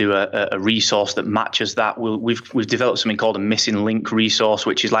 We'll then do a resource that matches that. We've developed something called a missing link resource,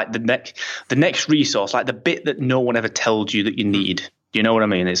 which is like the next resource, like the bit that no one ever told you that you need. You know what I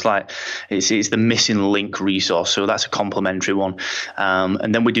mean? It's like it's the missing link resource. So that's a complimentary one.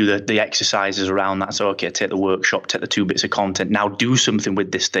 And then we do the exercises around that. So, okay, take the workshop, take the 2 bits of content. Now do something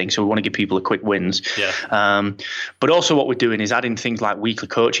with this thing. So we want to give people a quick wins. Yeah. But also what we're doing is adding things like weekly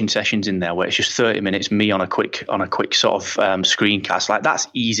coaching sessions in there, where it's just 30 minutes, me on a quick sort of screencast. Like, that's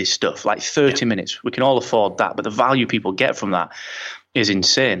easy stuff. Like 30 minutes. We can all afford that. But the value people get from that is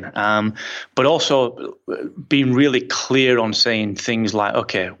insane. But also being really clear on saying things like,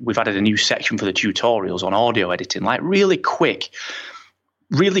 okay, we've added a new section for the tutorials on audio editing, like really quick,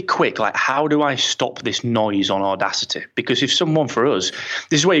 like, how do I stop this noise on Audacity? Because if someone, for us,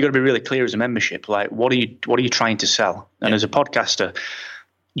 this is where you've got to be really clear as a membership, like, what are you trying to sell? And as a podcaster,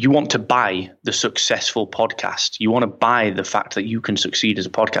 you want to buy the successful podcast. You want to buy the fact that you can succeed as a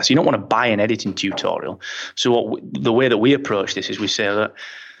podcast. You don't want to buy an editing tutorial. So the way that we approach this is we say that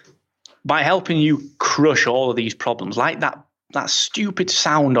by helping you crush all of these problems, like that stupid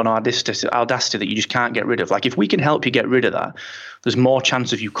sound on Audacity that you just can't get rid of. Like, if we can help you get rid of that, there's more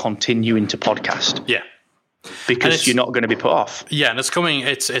chance of you continuing to podcast. Yeah. Because you're not going to be put off. Yeah, and it's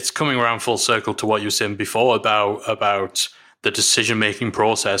coming around full circle to what you were saying before about the decision-making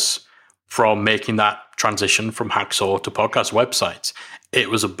process from making that transition from Hacksaw to podcast websites. It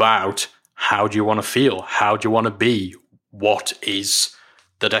was about, how do you want to feel? How do you want to be? What is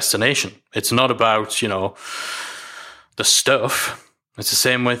the destination? It's not about, the stuff. It's the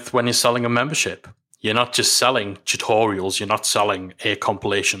same with when you're selling a membership. You're not just selling tutorials. You're not selling a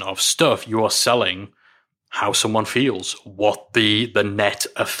compilation of stuff. You are selling how someone feels, what the net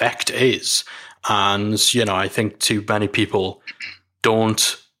effect is. And, I think too many people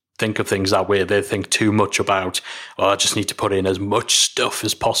don't think of things that way. They think too much about, I just need to put in as much stuff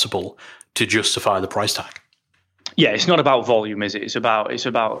as possible to justify the price tag. Yeah, it's not about volume, is it? It's about it's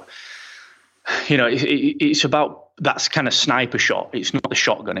about that kind of sniper shot. It's not the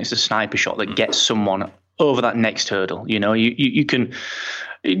shotgun, it's the sniper shot that gets someone over that next hurdle. You can.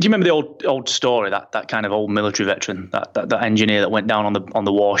 Do you remember the old story, that kind of old military veteran, that engineer that went down on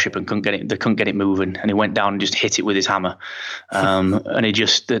the warship and couldn't get it moving, and he went down and just hit it with his hammer, and he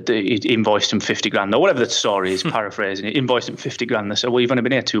invoiced him 50 grand or whatever the story is, paraphrasing. He invoiced him 50 grand. They said, "Well, you've only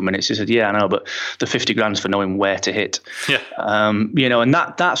been here 2 minutes." He said, "Yeah, I know, but the 50 grand's for knowing where to hit." Yeah. And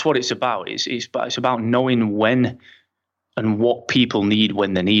that's what it's about. It's about knowing when and what people need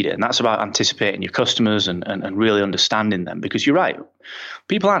when they need it. And that's about anticipating your customers and really understanding them. Because you're right,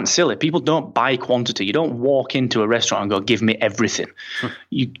 people aren't silly. People don't buy quantity. You don't walk into a restaurant and go, "Give me everything."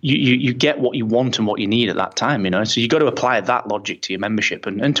 You get what you want and what you need at that time, So you got to apply that logic to your membership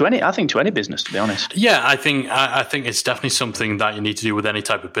and to any business, to be honest. Yeah, I think it's definitely something that you need to do with any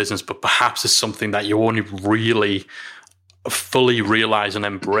type of business, but perhaps it's something that you only really fully realize and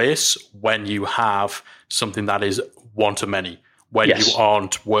embrace when you have something that is one to many, when you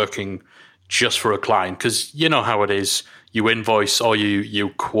aren't working just for a client. Because you know how it is, you invoice or you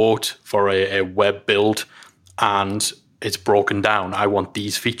quote for a web build and it's broken down. I want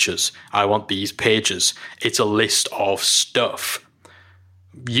these features, I want these pages. It's a list of stuff.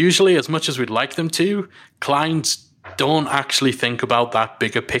 Usually, as much as we'd like them to, clients don't actually think about that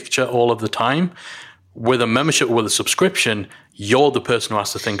bigger picture all of the time. With a membership or with a subscription, you're the person who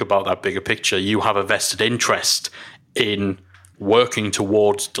has to think about that bigger picture. You have a vested interest in working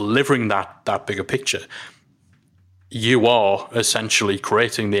towards delivering that bigger picture. You are essentially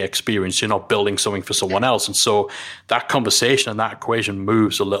creating the experience. You're not building something for someone else. And so that conversation and that equation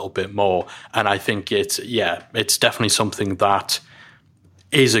moves a little bit more. And I think it's definitely something that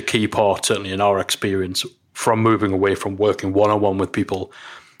is a key part, certainly in our experience, from moving away from working one-on-one with people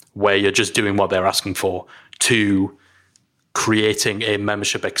where you're just doing what they're asking for, to creating a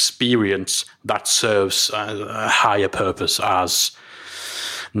membership experience that serves a higher purpose, as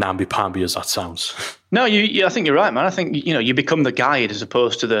namby-pamby as that sounds. No, I think you're right, man. I think you become the guide as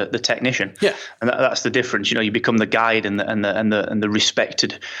opposed to the technician. Yeah, and that's the difference. You become the guide and the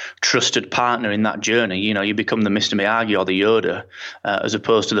respected, trusted partner in that journey. You become the Mr. Miyagi or the Yoda, as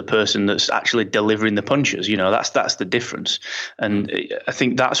opposed to the person that's actually delivering the punches. That's the difference. And I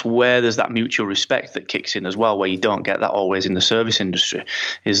think that's where there's that mutual respect that kicks in as well, where you don't get that always in the service industry.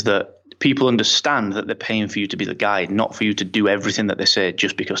 Is that people understand that they're paying for you to be the guide, not for you to do everything that they say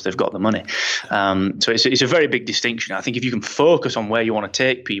just because they've got the money. So it's a very big distinction. I think if you can focus on where you want to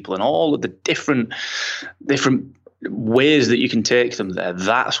take people and all of the different ways that you can take them there,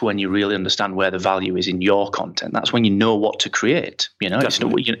 that's when you really understand where the value is in your content. That's when you know what to create. You're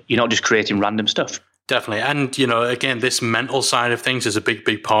not just creating random stuff. Definitely. And, again, this mental side of things is a big,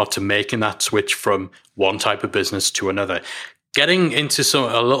 big part to making that switch from one type of business to another. Getting into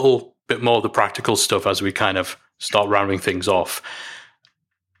a little bit more of the practical stuff as we kind of start rounding things off.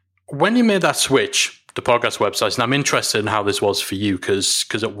 When you made that switch, the podcast websites, and I'm interested in how this was for you because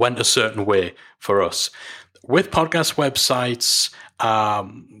it went a certain way for us. With podcast websites,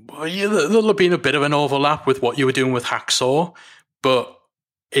 there'll have been a bit of an overlap with what you were doing with Hacksaw, but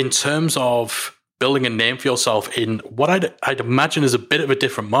in terms of building a name for yourself in what I'd imagine is a bit of a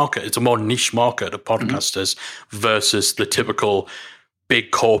different market, it's a more niche market of podcasters versus the typical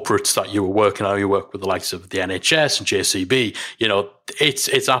big corporates that you were working on. You work with the likes of the NHS and JCB.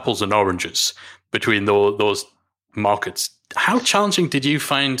 It's apples and oranges between those markets. How challenging did you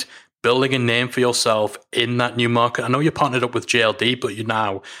find building a name for yourself in that new market? I know you partnered up with JLD, but you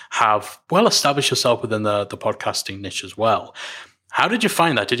now have well established yourself within the podcasting niche as well. How did you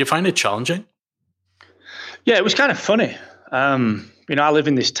find that? Did you find it challenging? Yeah, it was kind of funny. I live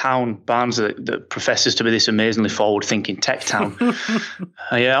in this town, Barnes, that professes to be this amazingly forward-thinking tech town.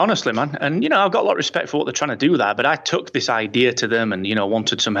 Yeah, honestly, man. And, I've got a lot of respect for what they're trying to do there, but I took this idea to them and,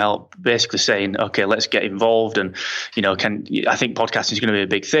 wanted some help, basically saying, okay, let's get involved. And, I think podcasting is going to be a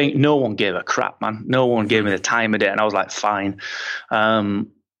big thing. No one gave a crap, man. No one gave me the time of day. And I was like, fine.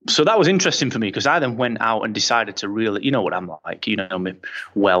 So that was interesting for me because I then went out and decided to really, you know what I'm like, you know me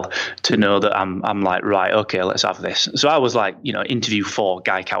well, to know that I'm like, right, okay, let's have this. So I was like, interview for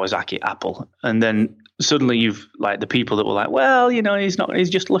Guy Kawasaki at Apple. And then suddenly you've like the people that were like, well,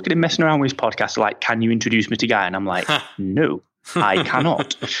 he's just looking and messing around with his podcast. Like, can you introduce me to Guy? And I'm like, no, I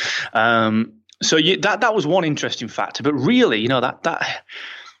cannot. So that was one interesting factor. But really, that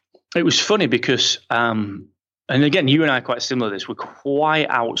it was funny because, and again, you and I are quite similar to this. We're quite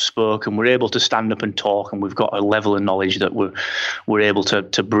outspoken. We're able to stand up and talk, and we've got a level of knowledge that we're able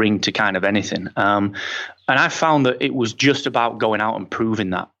to bring to kind of anything. And I found that it was just about going out and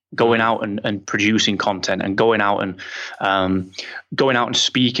proving that, going out and producing content, and going out and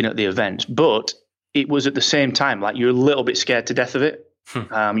speaking at the events. But it was at the same time like you're a little bit scared to death of it.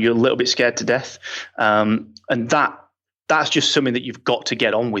 You're a little bit scared to death, and that's just something that you've got to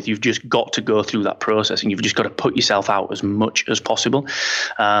get on with. You've just got to go through that process, and you've just got to put yourself out as much as possible.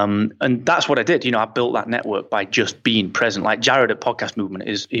 And that's what I did. I built that network by just being present. Like Jared at Podcast Movement,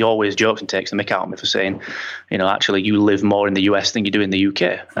 he always jokes and takes the mick out of me for saying, actually you live more in the US than you do in the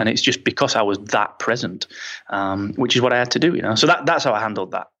UK. And it's just because I was that present, which is what I had to do, So that's how I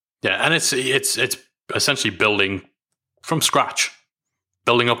handled that. Yeah. And it's essentially building from scratch,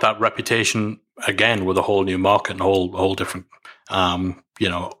 building up that reputation again with a whole new market and a whole different,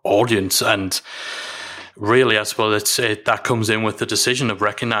 audience. And really, I suppose that comes in with the decision of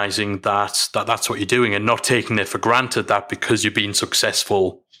recognizing that's what you're doing and not taking it for granted that because you've been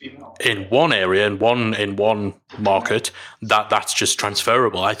successful in one area, in one market, that's just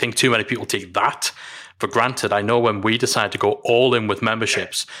transferable. I think too many people take that for granted. I know when we decided to go all in with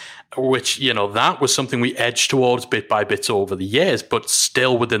memberships, which, that was something we edged towards bit by bit over the years, but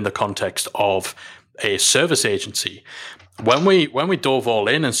still within the context of a service agency. When we dove all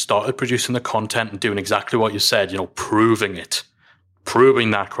in and started producing the content and doing exactly what you said, proving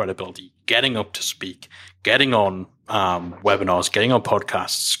that credibility, getting up to speak, getting on webinars, getting on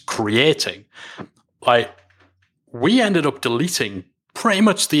podcasts, creating, we ended up deleting pretty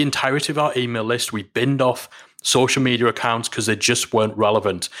much the entirety of our email list. We binned off social media accounts because they just weren't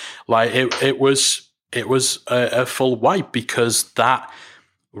relevant. It was a full wipe because that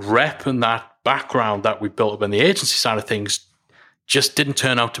rep and that background that we built up in the agency side of things just didn't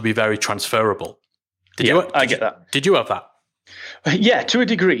turn out to be very transferable. I get that. Did you have that? Yeah, to a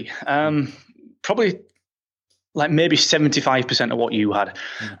degree. Probably like maybe 75% of what you had.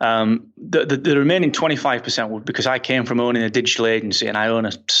 The remaining 25% was because I came from owning a digital agency and I own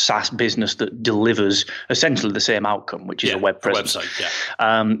a SaaS business that delivers essentially the same outcome, which is a web presence.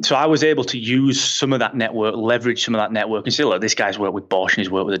 So I was able to use some of that network, leverage some of that network, and say, look, this guy's worked with Bosch and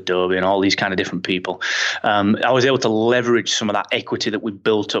he's worked with Adobe and all these kind of different people. I was able to leverage some of that equity that we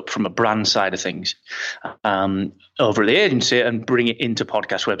built up from a brand side of things over at the agency and bring it into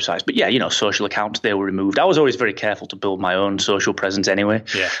podcast websites. But social accounts, they were removed. I was always very careful to build my own social presence anyway.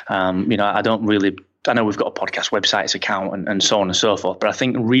 I don't really I know we've got a podcast website's account and so on and so forth, but I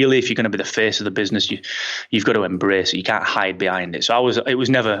think really if you're going to be the face of the business, you've got to embrace it. You can't hide behind it. So it was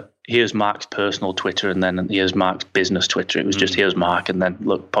never, here's Mark's personal Twitter and then here's Mark's business Twitter. It was just, here's Mark and then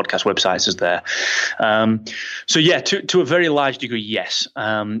look, podcast websites is there. So yeah, to a very large degree, yes.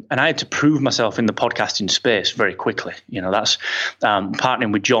 And I had to prove myself in the podcasting space very quickly. That's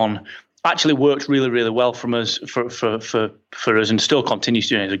partnering with John actually worked really, really well for us, and still continues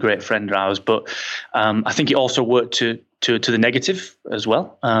to. He's a great friend of ours, but I think it also worked to the negative as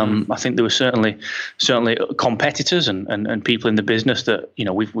well. I think there were certainly competitors and people in the business that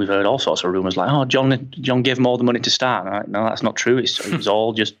we've heard all sorts of rumors like, oh, John gave him all the money to start. Right? No, that's not true.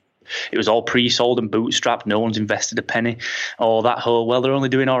 It was all pre-sold and bootstrapped. No one's invested a penny. Or that whole, well, they're only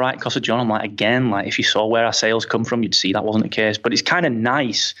doing all right because of John. I'm like, again, like if you saw where our sales come from, you'd see that wasn't the case. But it's kind of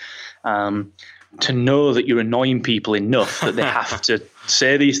nice to know that you're annoying people enough that they have to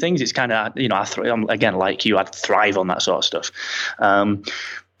say these things. It's kind of, again, like you, I'd thrive on that sort of stuff.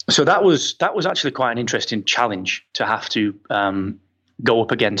 So that was actually quite an interesting challenge to have to go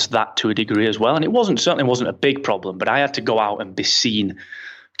up against that to a degree as well. And it certainly wasn't a big problem, but I had to go out and be seen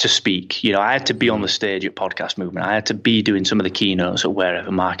to speak. I had to be on the stage at Podcast Movement. I had to be doing some of the keynotes at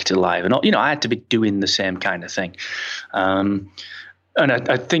Wherever Marketed Live. And, I had to be doing the same kind of thing. And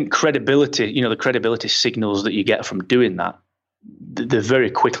I think credibility, the credibility signals that you get from doing that, they very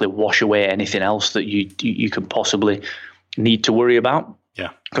quickly wash away anything else that you could possibly need to worry about. Yeah.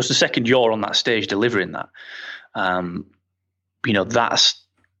 Because the second you're on that stage delivering that,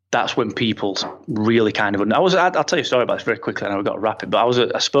 that's when people really kind of. I'll tell you a story about this very quickly, and I've got to wrap it.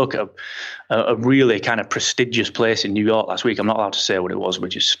 But I spoke at a really kind of prestigious place in New York last week. I'm not allowed to say what it was,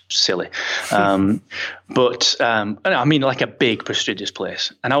 which is silly. But I mean, like a big prestigious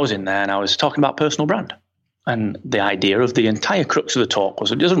place. And I was in there, and I was talking about personal brand. And the idea of the entire crux of the talk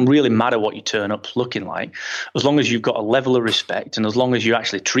was it doesn't really matter what you turn up looking like, as long as you've got a level of respect and as long as you're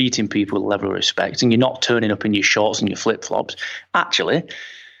actually treating people with a level of respect and you're not turning up in your shorts and your flip-flops. Actually,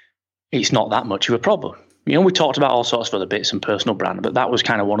 it's not that much of a problem. We talked about all sorts of other bits and personal brand, but that was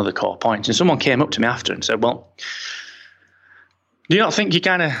kind of one of the core points. And someone came up to me after and said, well, do you not think you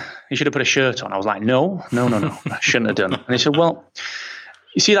should have put a shirt on? I was like, no, I shouldn't have done. And he said, well,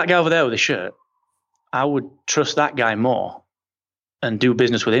 you see that guy over there with a shirt? I would trust that guy more and do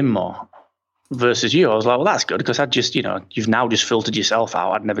business with him more versus you. I was like, well, that's good because I just, you've now just filtered yourself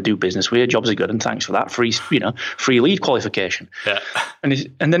out. I'd never do business with you. Jobs are good, and thanks for that free lead qualification. Yeah.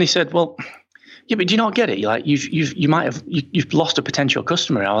 And then he said, well, yeah, but do you not get it? Like you've lost a potential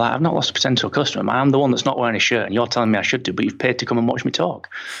customer. I was like, I've not lost a potential customer. I'm the one that's not wearing a shirt, and you're telling me I should do, but you've paid to come and watch me talk.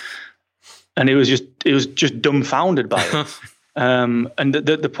 And it was just dumbfounded by it. And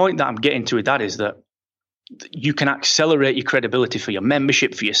the point that I'm getting to with that is that you can accelerate your credibility for your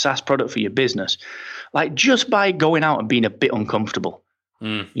membership, for your SaaS product, for your business, like just by going out and being a bit uncomfortable,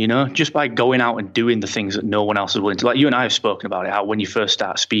 just by going out and doing the things that no one else is willing to. Like you and I have spoken about it, how when you first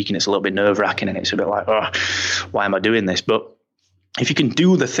start speaking, it's a little bit nerve-wracking and it's a bit like, oh, why am I doing this? But if you can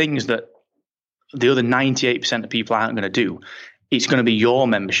do the things that the other 98% of people aren't going to do, it's going to be your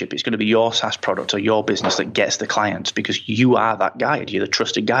membership, it's going to be your SaaS product or your business that gets the clients because you are that guide. You're the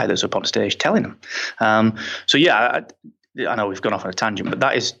trusted guy that's up on stage telling them. So yeah, I know we've gone off on a tangent, but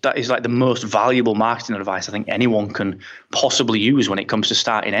that is like the most valuable marketing advice I think anyone can possibly use when it comes to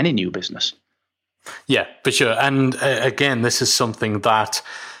starting any new business. Yeah, for sure. And again, this is something that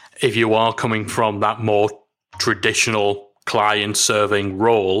if you are coming from that more traditional client-serving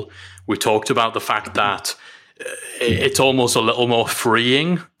role, we talked about the fact that it's almost a little more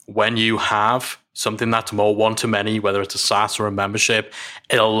freeing when you have something that's more one-to-many, whether it's a SaaS or a membership.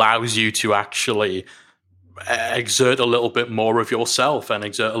 It allows you to actually exert a little bit more of yourself and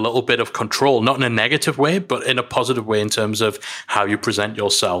exert a little bit of control, not in a negative way, but in a positive way in terms of how you present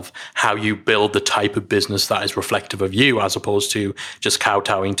yourself, how you build the type of business that is reflective of you, as opposed to just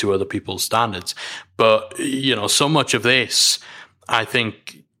kowtowing to other people's standards. But, so much of this, I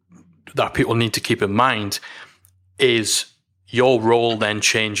think that people need to keep in mind is your role then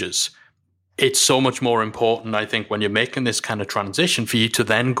changes. It's so much more important, I think, when you're making this kind of transition for you to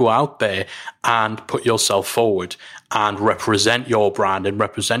then go out there and put yourself forward and represent your brand and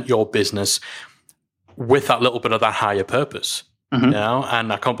represent your business with that little bit of that higher purpose. Mm-hmm.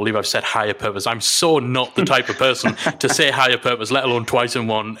 And I can't believe I've said higher purpose. I'm so not the type of person to say higher purpose, let alone twice in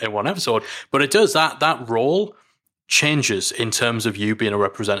one episode. But it does that role changes in terms of you being a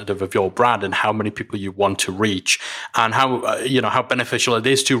representative of your brand and how many people you want to reach and how beneficial it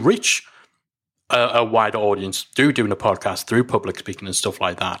is to reach a wider audience through doing a podcast, through public speaking and stuff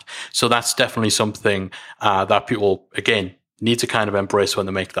like that. So that's definitely something that people, again, need to kind of embrace when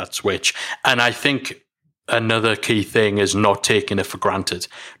they make that switch. And I think another key thing is not taking it for granted,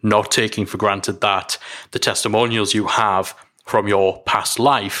 not taking for granted that the testimonials you have from your past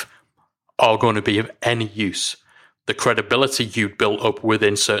life are going to be of any use. The credibility you built up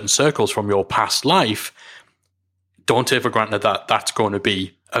within certain circles from your past life, don't take for granted that that's going to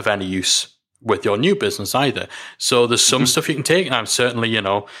be of any use with your new business either. So there's some stuff you can take. And certainly, you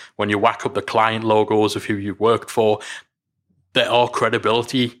know, when you whack up the client logos of who you've worked for, there are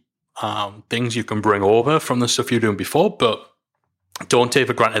credibility things you can bring over from the stuff you're doing before, but don't take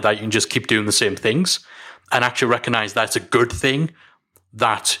for granted that you can just keep doing the same things and actually recognize that's a good thing,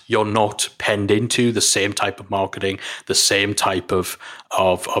 that you're not penned into the same type of marketing, the same type of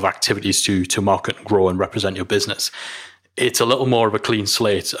activities to market and grow and represent your business. It's a little more of a clean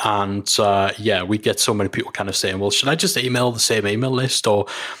slate. And we get so many people kind of saying, well, should I just email the same email list, or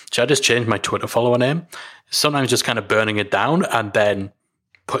should I just change my Twitter follower name? Sometimes just kind of burning it down and then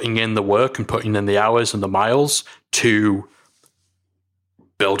putting in the work and putting in the hours and the miles to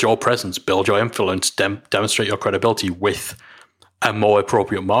build your presence, build your influence, demonstrate your credibility with a more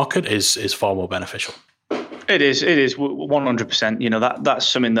appropriate market is far more beneficial. It is 100%. You know, that's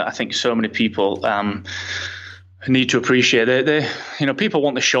something that I think so many people need to appreciate. They you know, people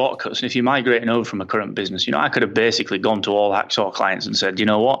want the shortcuts, and if you're migrating over from a current business, you know, I could have basically gone to all Hacksaw clients and said, you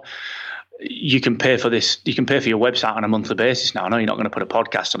know what, you can pay for this, you can pay for your website on a monthly basis now. I know you're not going to put a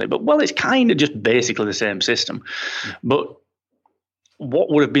podcast on it, but well, it's kind of just basically the same system. But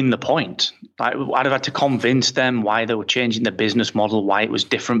what would have been the point? I'd have had to convince them why they were changing the business model, why it was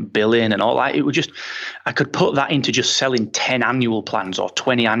different billing and all that. It would just, I could put that into just selling 10 annual plans or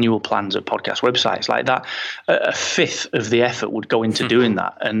 20 annual plans of podcast websites like that. A fifth of the effort would go into doing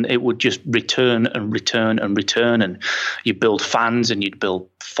that, and it would just return and return and return. And you build fans and you'd build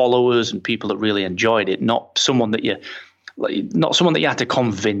followers and people that really enjoyed it, not someone that you had to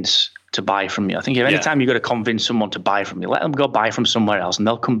convince to buy from you. I think anytime you've got to convince someone to buy from you, let them go buy from somewhere else, and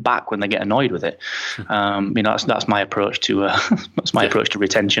they'll come back when they get annoyed with it. You know, that's my approach to approach to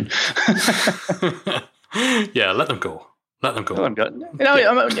retention. Yeah, let them go. Let them go.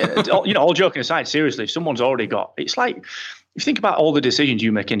 You know, all joking aside, seriously, if someone's already got, it's like, if you think about all the decisions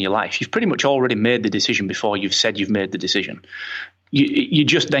you make in your life, you've pretty much already made the decision before you've said you've made the decision. You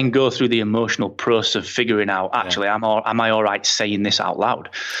just then go through the emotional process of figuring out, actually, am I all right saying this out loud?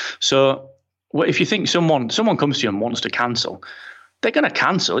 So if you think someone comes to you and wants to cancel, they're going to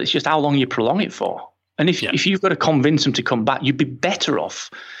cancel. It's just how long you prolong it for. And if you've got to convince them to come back, you'd be better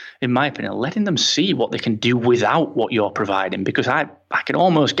off, in my opinion, letting them see what they can do without what you're providing, because I can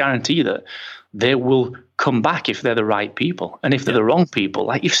almost guarantee that they will come back if they're the right people. And if they're the wrong people,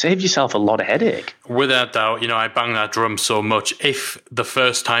 like, you've saved yourself a lot of headache. Without doubt, you know, I bang that drum so much. If the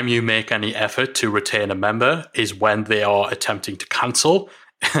first time you make any effort to retain a member is when they are attempting to cancel,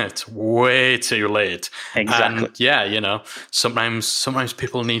 it's way too late. Exactly. And you know, sometimes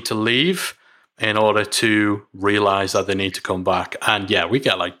people need to leave in order to realize that they need to come back. And we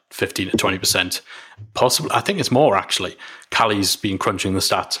get like 15 to 20%, possibly. I think it's more, actually. Callie's been crunching the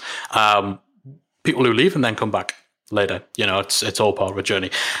stats. People who leave and then come back later. You know, it's all part of a journey.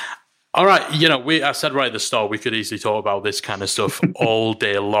 All right, you know, I said right at the start, we could easily talk about this kind of stuff all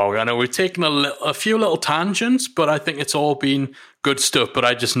day long. I know we've taken a few little tangents, but I think it's all been good stuff. But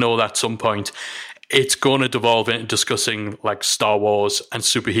I just know that at some point it's going to devolve into discussing like Star Wars and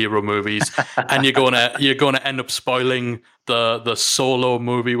superhero movies, and you're going to end up spoiling the Solo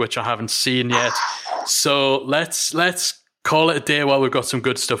movie, which I haven't seen yet. So let's call it a day while we've got some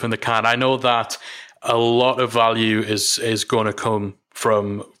good stuff in the can. I know that a lot of value is going to come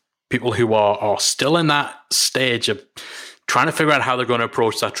from people who are still in that stage of trying to figure out how they're going to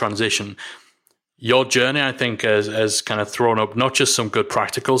approach that transition. Your journey, I think, has kind of thrown up not just some good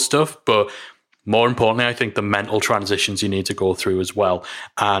practical stuff, but more importantly, I think the mental transitions you need to go through as well.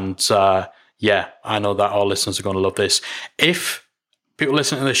 And I know that our listeners are going to love this. If people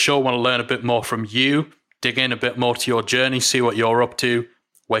listening to this show want to learn a bit more from you, dig in a bit more to your journey, see what you're up to,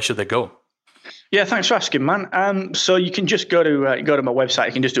 where should they go? Yeah, thanks for asking, man. So you can just go to my website.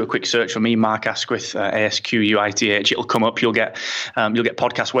 You can just do a quick search for me, Mark Asquith, Asquith. It'll come up. You'll get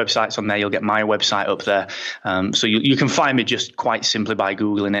podcast websites on there. You'll get my website up there. So you can find me just quite simply by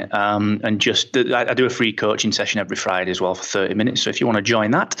Googling it. And I do a free coaching session every Friday as well for 30 minutes. So if you want to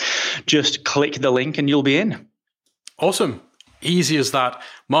join that, just click the link and you'll be in. Awesome. Easy as that.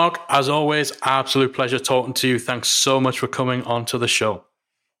 Mark, as always, absolute pleasure talking to you. Thanks so much for coming onto the show.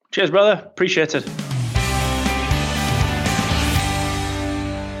 Cheers, brother. Appreciate it.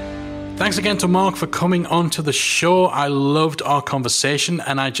 Thanks again to Mark for coming on to the show. I loved our conversation,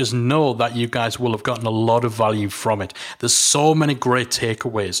 and I just know that you guys will have gotten a lot of value from it. There's so many great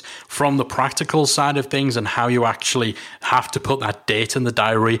takeaways from the practical side of things and how you actually have to put that date in the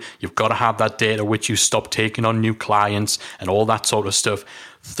diary. You've got to have that date at which you stop taking on new clients and all that sort of stuff,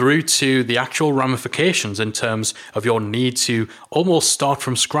 through to the actual ramifications in terms of your need to almost start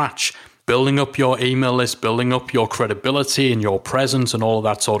from scratch, building up your email list, building up your credibility and your presence and all of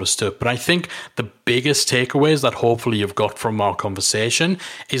that sort of stuff. But I think the biggest takeaways that hopefully you've got from our conversation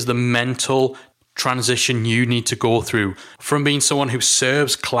is the mental transition you need to go through from being someone who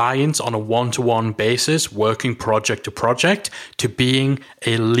serves clients on a one-to-one basis, working project to project, to being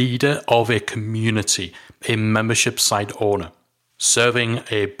a leader of a community, a membership site owner, serving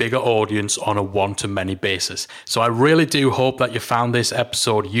a bigger audience on a one-to-many basis. So I really do hope that you found this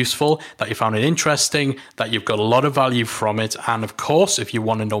episode useful, that you found it interesting, that you've got a lot of value from it. And of course, if you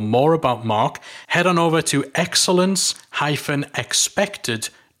want to know more about Mark, head on over to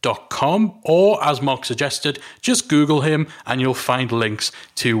excellence-expected.com, or as Mark suggested, just Google him and you'll find links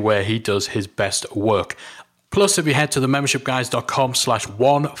to where he does his best work. Plus, if you head to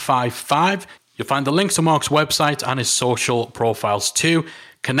themembershipguys.com/155, you'll find the links to Mark's website and his social profiles too.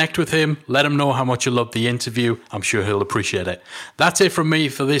 Connect with him. Let him know how much you loved the interview. I'm sure he'll appreciate it. That's it from me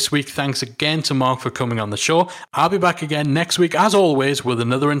for this week. Thanks again to Mark for coming on the show. I'll be back again next week, as always, with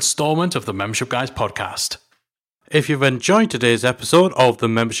another installment of the Membership Guys podcast. If you've enjoyed today's episode of the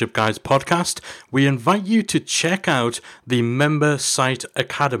Membership Guys podcast, we invite you to check out the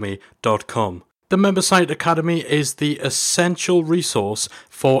membersiteacademy.com. The Member Site Academy is the essential resource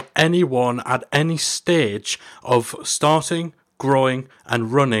for anyone at any stage of starting, growing,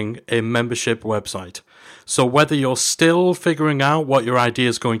 and running a membership website. So whether you're still figuring out what your idea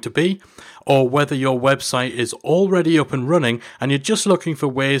is going to be, or whether your website is already up and running and you're just looking for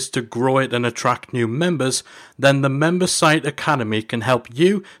ways to grow it and attract new members, then the Member Site Academy can help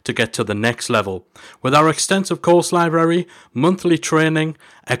you to get to the next level. With our extensive course library, monthly training,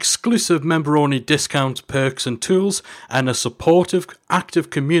 exclusive member-only discounts, perks and tools, and a supportive, active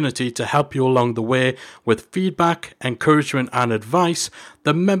community to help you along the way with feedback, encouragement and advice,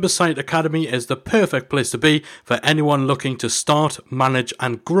 the Member Site Academy is the perfect place to be for anyone looking to start, manage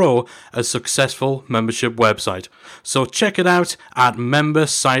and grow a successful membership website. So check it out at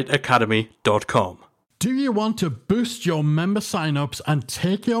membersiteacademy.com. Do you want to boost your member signups and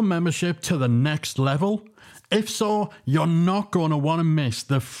take your membership to the next level? If so, you're not going to want to miss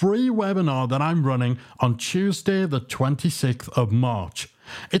the free webinar that I'm running on Tuesday, the 26th of March.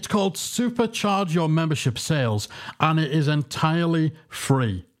 It's called Supercharge Your Membership Sales, and it is entirely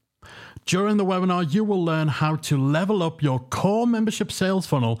free. During the webinar, you will learn how to level up your core membership sales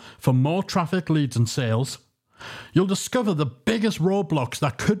funnel for more traffic, leads, and sales. You'll discover the biggest roadblocks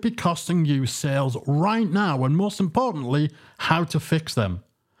that could be costing you sales right now, and most importantly, how to fix them.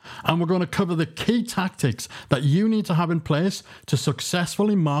 And we're going to cover the key tactics that you need to have in place to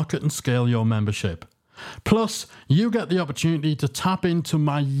successfully market and scale your membership. Plus, you get the opportunity to tap into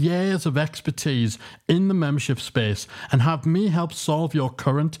my years of expertise in the membership space and have me help solve your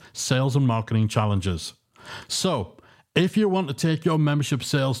current sales and marketing challenges. So, if you want to take your membership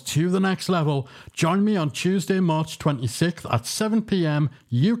sales to the next level, join me on Tuesday, March 26th at 7 p.m.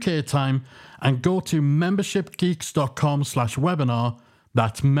 UK time and go to membershipgeeks.com/webinar.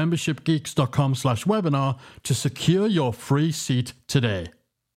 That's membershipgeeks.com/webinar to secure your free seat today.